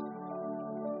example,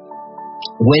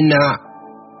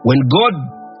 when God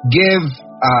gave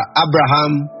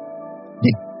Abraham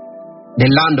the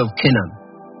land of Canaan,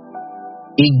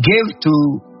 he gave to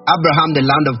Abraham the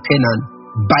land of Canaan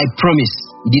by promise.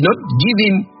 He did not give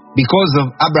him because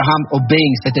of Abraham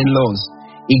obeying certain laws.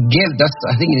 He gave, that's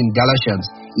I think in Galatians,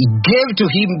 he gave to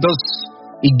him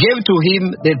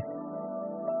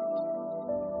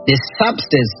the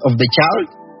substance of the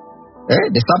child,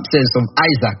 the substance of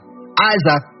Isaac.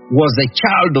 Isaac was a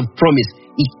child of promise.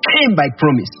 He came by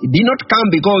promise. He did not come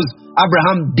because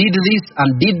Abraham did this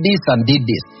and did this and did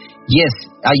this. Yes,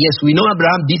 we know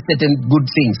Abraham did certain good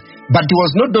things, but it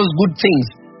was not those good things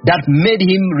that made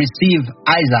him receive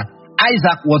Isaac.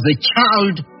 Isaac was a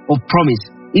child of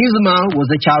promise. Ismail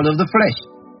was a child of the flesh.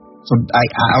 So I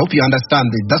hope you understand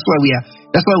this. That's why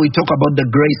we talk about the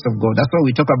grace of God. That's why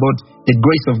we talk about the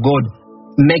grace of God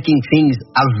making things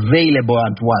available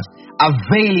unto us,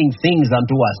 availing things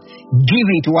unto us,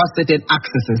 giving to us certain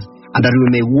accesses, and that we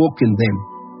may walk in them.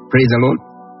 Praise the Lord.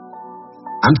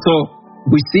 And so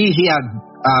we see here,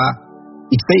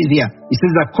 it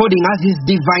says according as his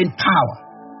divine power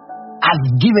has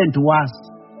given to us.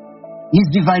 His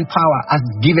divine power has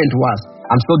given to us.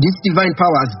 And so this divine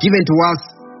power has given to us,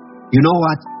 you know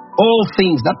what? All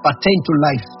things that pertain to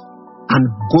life and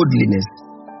godliness.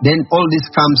 Then all this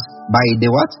comes by the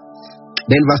what?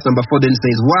 Then verse number 4 then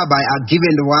says, whereby are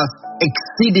given to us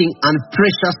exceeding and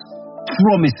precious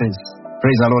promises.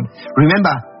 Praise the Lord.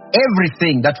 Remember,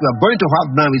 everything that we are going to have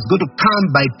now is going to come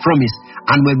by promise.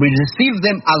 And when we receive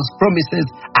them as promises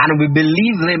and we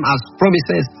believe them as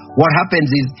promises, what happens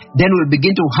is then we'll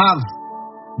begin to have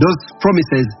those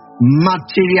promises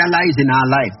materialize in our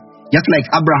life. Just like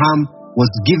Abraham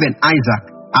was given Isaac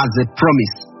as a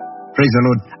promise. Praise the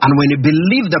Lord. And when he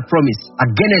believed the promise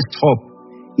against hope,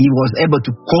 he was able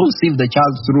to conceive the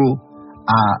child through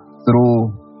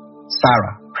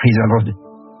Sarah. Praise the Lord.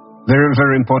 Very,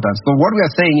 very important. So what we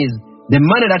are saying is the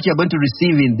money that you're going to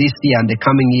receive in this year and the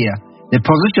coming year, the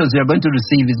positions you're going to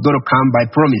receive is going to come by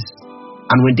promise.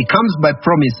 And when it comes by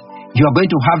promise, you are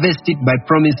going to harvest it by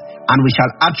promise, and we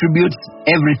shall attribute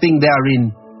everything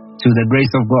therein to the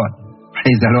grace of God.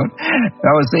 Praise the Lord. The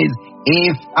Bible says,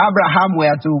 if Abraham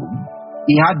were to,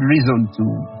 he had reason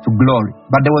to glory,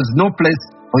 but there was no place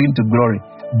for him to glory.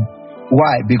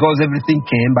 Why? Because everything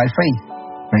came by faith.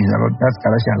 Praise the Lord. That's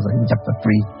Galatians chapter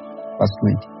 3, verse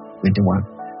 20, 21.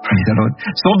 Praise the Lord.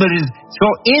 So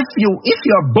if you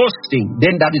are boasting,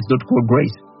 then that is not called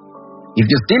grace. If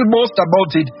you still boast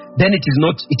about it, then it is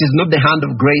not the hand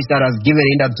of grace that has given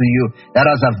it unto you, that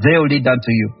has availed it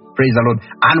unto you. Praise the Lord.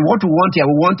 And what we want here,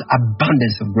 we want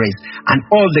abundance of grace and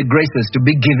all the graces to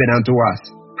be given unto us.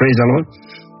 Praise the Lord.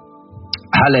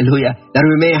 Hallelujah. That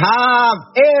we may have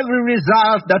every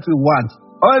result that we want,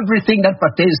 everything that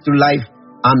pertains to life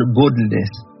and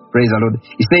godliness. Praise the Lord.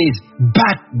 It says,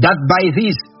 but that by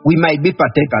this we might be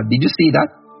partakers. Did you see that?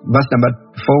 Verse number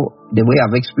 4, the way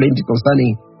I've explained it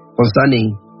concerning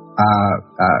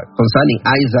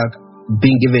Isaac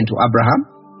being given to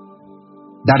Abraham.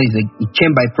 That is, it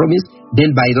came by promise.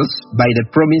 Then by the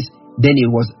promise, then he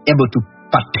was able to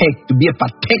partake, to be a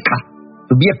partaker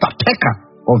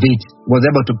of it. Was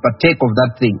able to partake of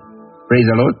that thing. Praise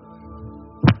the Lord.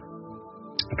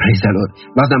 Praise the Lord.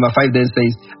 Verse number 5 then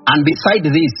says, and beside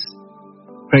this,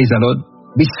 praise the Lord,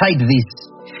 beside this,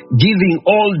 giving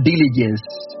all diligence.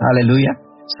 Hallelujah.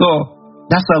 So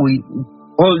that's why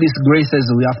all these graces,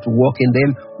 we have to walk in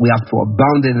them, we have to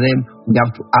abound in them, we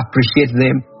have to appreciate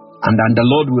them, and the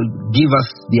Lord will give us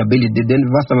the ability. Then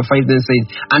verse number 5 then says,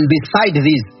 and beside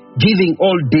this, giving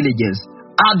all diligence,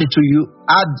 add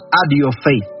your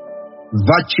faith,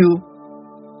 virtue,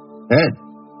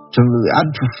 to add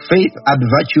to faith, add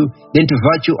virtue, then to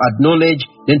virtue add knowledge,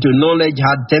 then to knowledge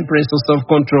add temperance or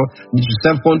self-control, then to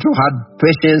self-control add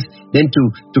patience, then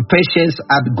to patience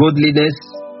add godliness,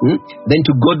 then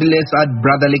to godliness add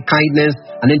brotherly kindness,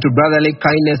 and then to brotherly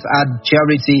kindness add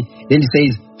charity. Then it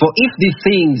says, for if these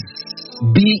things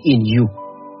be in you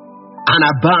and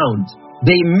abound,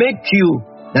 they make you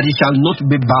that it shall not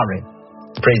be barren.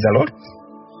 Praise the Lord.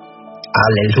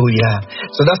 Hallelujah.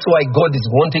 So that's why God is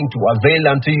wanting to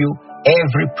avail unto you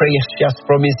every precious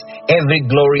promise, every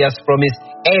glorious promise,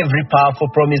 every powerful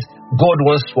promise. God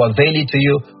wants to avail it to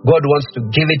you. God wants to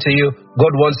give it to you.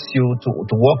 God wants you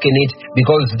to walk in it,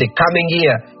 because the coming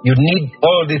year you need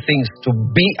all these things to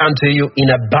be unto you in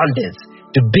abundance,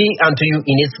 to be unto you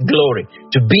in its glory,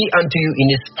 to be unto you in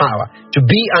its power, to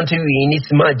be unto you in its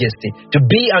majesty, to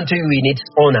be unto you in its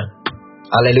honor.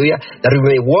 Hallelujah. That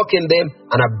we may walk in them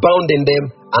and abound in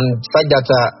them, and such that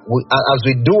as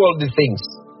we do all these things,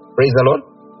 praise the Lord.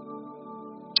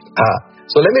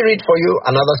 So let me read for you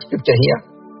another scripture here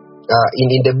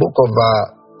in the book of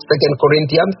 2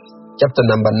 Corinthians, chapter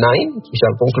number 9. We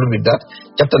shall conclude with that.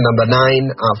 Chapter number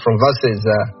 9, from verses,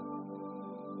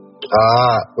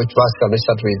 which verse can we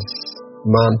start with?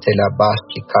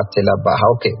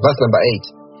 Okay, verse number 8.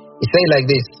 It says like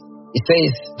this. It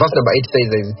says, verse number 8 says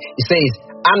this. It says,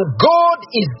 and God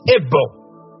is able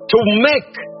to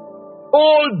make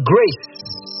all grace.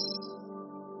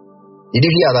 Did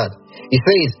you hear that? It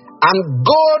says, and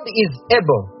God is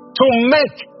able to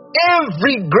make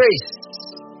every grace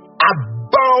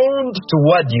abound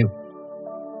toward you.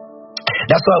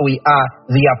 That's why we are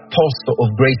the apostle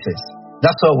of graces.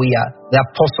 That's why we are the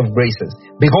apostle of graces.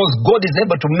 Because God is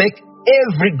able to make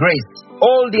every grace.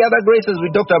 All the other graces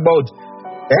we talked about,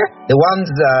 the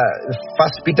ones,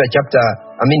 2 Peter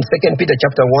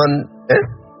chapter 1,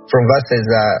 from verses,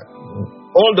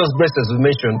 all those graces we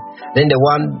mentioned. Then the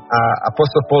one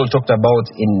Apostle Paul talked about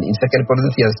in 2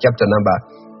 Corinthians chapter number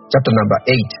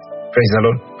 8. Praise the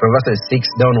Lord. From verses 6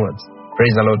 downwards.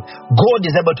 Praise the Lord. God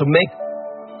is able to make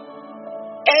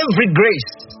every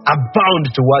grace abound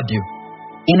toward you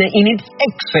in its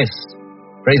excess.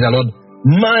 Praise the Lord.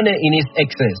 Money in its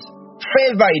excess,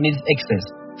 favor in its excess,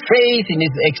 faith in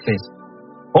its excess,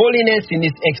 holiness in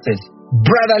its excess,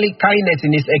 brotherly kindness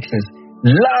in its excess,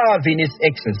 love in its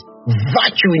excess,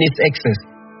 virtue in its excess,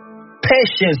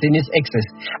 patience in its excess.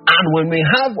 And when we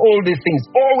have all these things,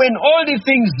 or when all these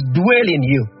things dwell in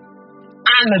you,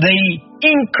 and they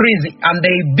increase and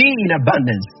they be in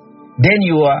abundance, then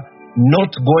you are not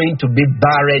going to be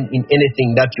barren in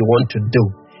anything that you want to do,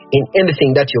 in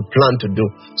anything that you plan to do.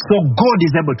 So God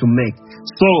is able to make.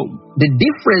 So the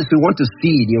difference we want to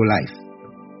see in your life,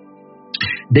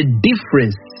 the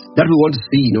difference that we want to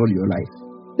see in all your life.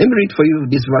 Let me read for you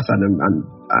this verse and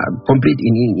complete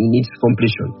in its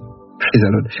completion. Praise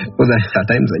the Lord. Because at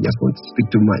times I just want to speak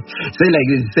too much. Say like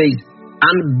this, it says,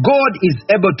 and God is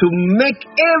able to make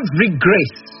every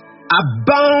grace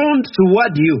abound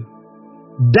toward you,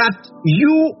 that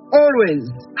you always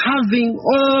having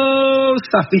all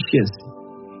sufficiency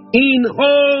in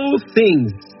all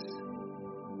things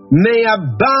may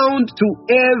abound to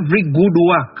every good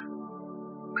work.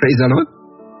 Praise the Lord.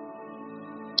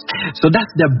 So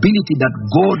that's the ability that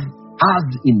God has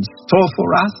in store for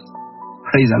us.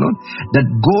 Praise the Lord. That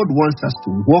God wants us to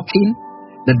walk in.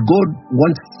 That God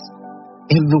wants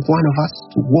every one of us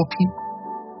to walk in.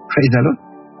 Praise the Lord.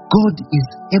 God is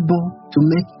able to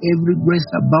make every grace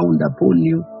abound upon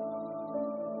you.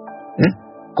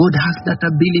 God has that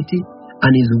ability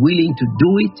and is willing to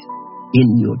do it in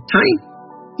your time,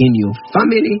 in your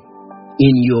family,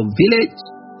 in your village,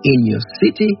 in your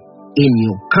city, in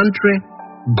your country.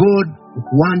 God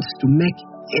wants to make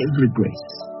every grace.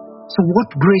 So what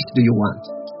grace do you want?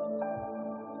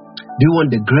 Do you want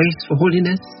the grace for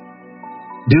holiness?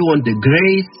 Do you want the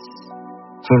grace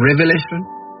for revelation?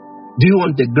 Do you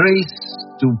want the grace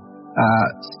to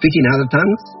speak in other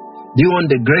tongues? Do you want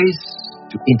the grace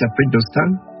to interpret those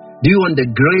tongues? Do you want the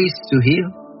grace to heal?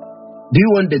 Do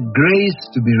you want the grace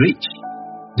to be rich?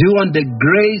 Do you want the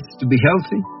grace to be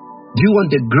healthy? Do you want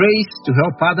the grace to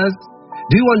help others?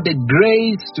 Do you want the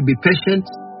grace to be patient?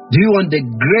 Do you want the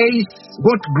grace?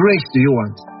 What grace do you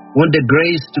want? You want the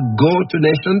grace to go to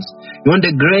nations? You want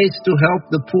the grace to help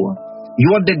the poor? You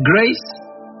want the grace?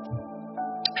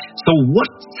 So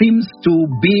what seems to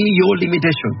be your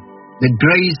limitation? The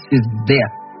grace is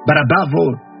there. But above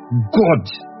all, God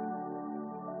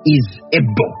is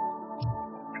able.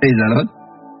 Praise the Lord.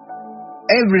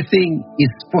 Everything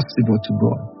is possible to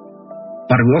God.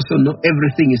 But we also know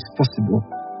everything is possible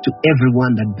to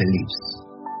everyone that believes.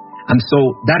 And so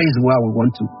that is where I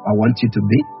want you to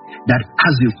be. That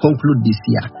as you conclude this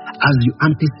year, as you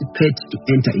anticipate to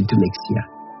enter into next year,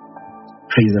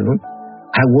 praise the Lord,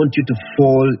 I want you to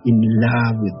fall in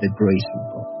love with the grace of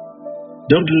God.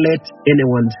 Don't let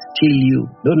anyone steal you.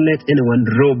 Don't let anyone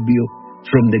rob you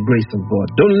from the grace of God.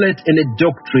 Don't let any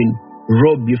doctrine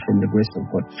rob you from the grace of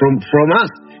God. From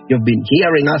us, you've been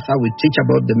hearing us how we teach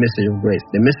about the message of grace.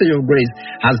 The message of grace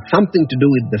has something to do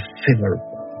with the favor of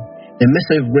God. The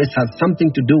message of grace has something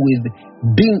to do with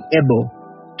being able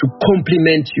to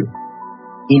complement you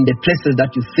in the places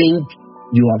that you think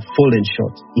you have fallen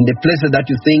short, in the places that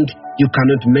you think you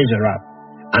cannot measure up.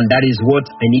 And that is what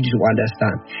I need you to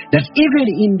understand. That even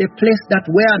in the place that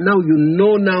where now you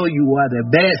know now you are the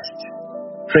best.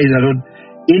 Praise the Lord.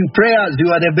 In prayers,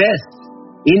 you are the best.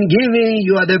 In giving,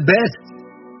 you are the best.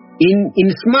 In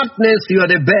smartness, you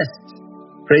are the best.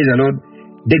 Praise the Lord.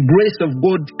 The grace of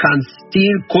God can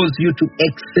still cause you to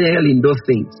excel in those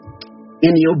things.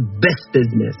 In your best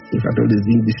business, if I told you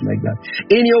English like that.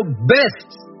 In your best,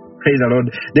 praise the Lord,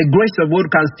 the grace of God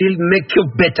can still make you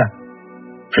better.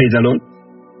 Praise the Lord.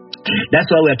 That's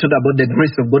why we are talking about the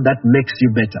grace of God that makes you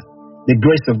better. The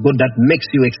grace of God that makes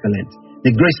you excellent.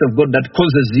 The grace of God that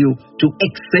causes you to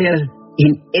excel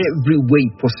in every way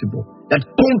possible. That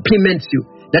complements you.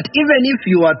 That even if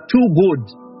you are too good,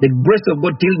 the grace of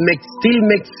God still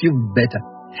makes you better.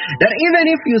 That even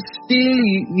if you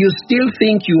still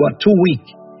think you are too weak,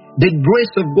 the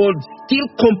grace of God still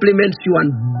complements you and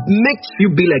makes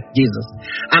you be like Jesus,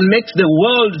 and makes the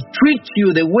world treat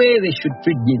you the way they should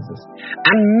treat Jesus,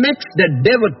 and makes the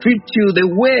devil treat you the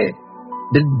way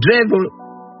the devil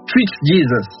treats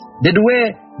Jesus, the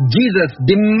way Jesus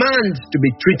demands to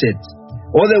be treated,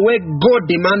 or the way God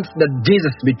demands that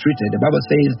Jesus be treated. The Bible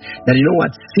says that, you know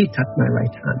what, sit at my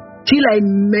right hand till I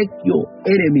make your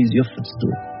enemies your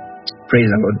footstool. Praise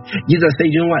the Lord. Jesus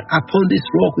said, you know what, upon this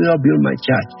rock we will build my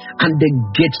church, and the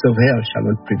gates of hell shall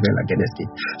not prevail against it.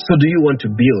 So do you want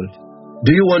to build?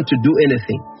 Do you want to do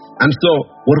anything? And so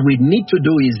what we need to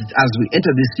do is, as we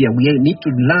enter this year, we need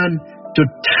to learn to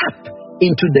tap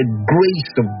into the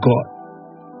grace of God,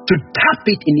 to tap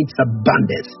it in its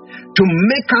abundance, to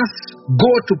make us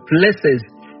go to places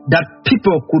that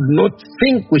people could not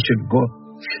think we should go,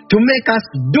 to make us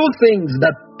do things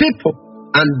that people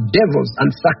and devils and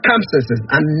circumstances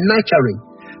and nurturing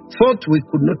thought we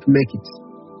could not make it.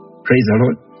 Praise the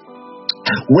Lord.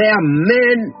 Where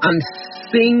men and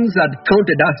things had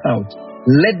counted us out,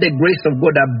 let the grace of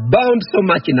God abound so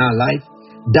much in our life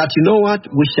that you know what?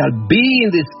 We shall be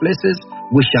in these places.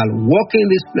 We shall walk in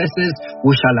these places.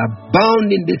 We shall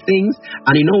abound in the things.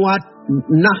 And you know what?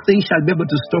 Nothing shall be able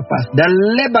to stop us. The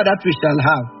labor that we shall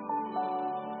have,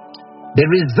 the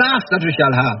results that we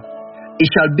shall have, it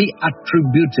shall be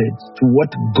attributed to what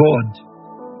God,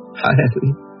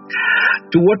 hallelujah,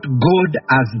 to what God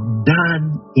has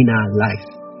done in our life.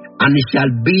 And it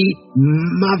shall be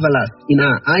marvelous in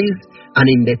our eyes and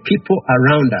in the people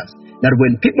around us. That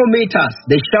when people meet us,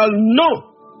 they shall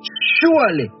know,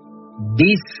 surely,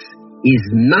 this is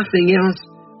nothing else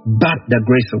but the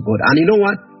grace of God. And you know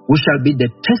what? We shall be the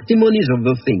testimonies of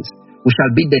those things. We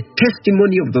shall be the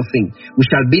testimony of the things. We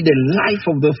shall be the life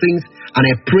of the things. And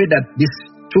I pray that this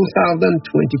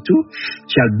 2022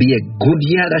 shall be a good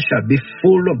year that shall be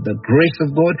full of the grace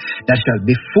of God, that shall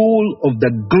be full of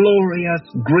the glorious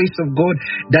grace of God.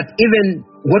 That even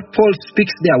what Paul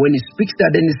speaks there, when he speaks there,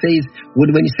 then he says,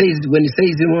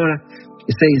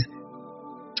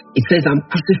 it says, I'm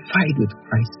crucified with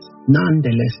Christ.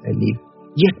 Nonetheless I live,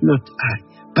 yet not I,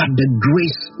 but the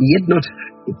grace, yet not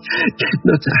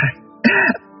I,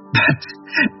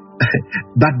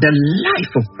 but the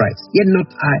life of Christ, yet not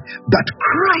I, but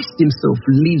Christ himself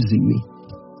lives in me.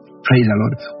 Praise the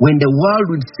Lord. When the world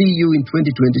will see you in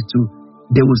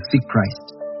 2022, they will see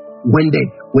Christ. When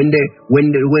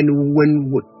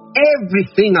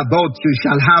everything about you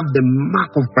shall have the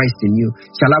mark of Christ in you,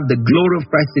 shall have the glory of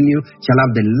Christ in you, shall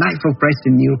have the life of Christ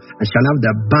in you, and shall have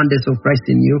the abundance of Christ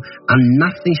in you, and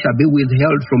nothing shall be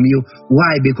withheld from you.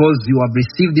 Why? Because you have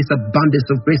received this abundance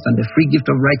of grace and the free gift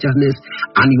of righteousness,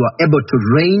 and you are able to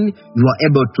reign, you are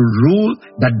able to rule,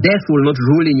 that death will not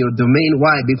rule in your domain.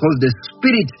 Why? Because the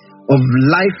Spirit of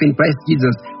life in Christ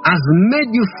Jesus has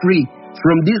made you free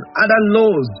from these other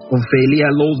laws of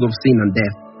failure, laws of sin and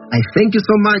death. I thank you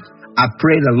so much. I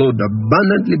pray the Lord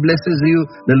abundantly blesses you.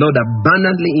 The Lord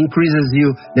abundantly increases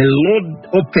you. The Lord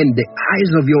open the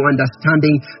eyes of your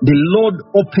understanding. The Lord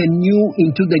open you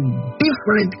into the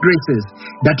different graces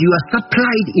that you are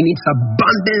supplied in its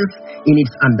abundance, in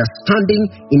its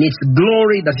understanding, in its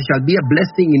glory, that it shall be a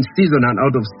blessing in season and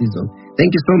out of season.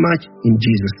 Thank you so much in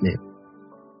Jesus' name.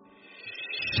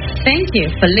 Thank you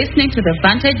for listening to the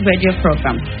Vantage Radio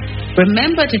program.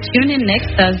 Remember to tune in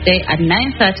next Thursday at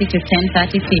 9:30 to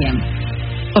 10:30 p.m.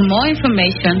 For more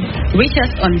information, reach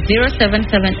us on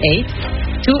 0778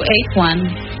 281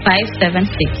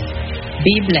 576.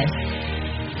 Be blessed.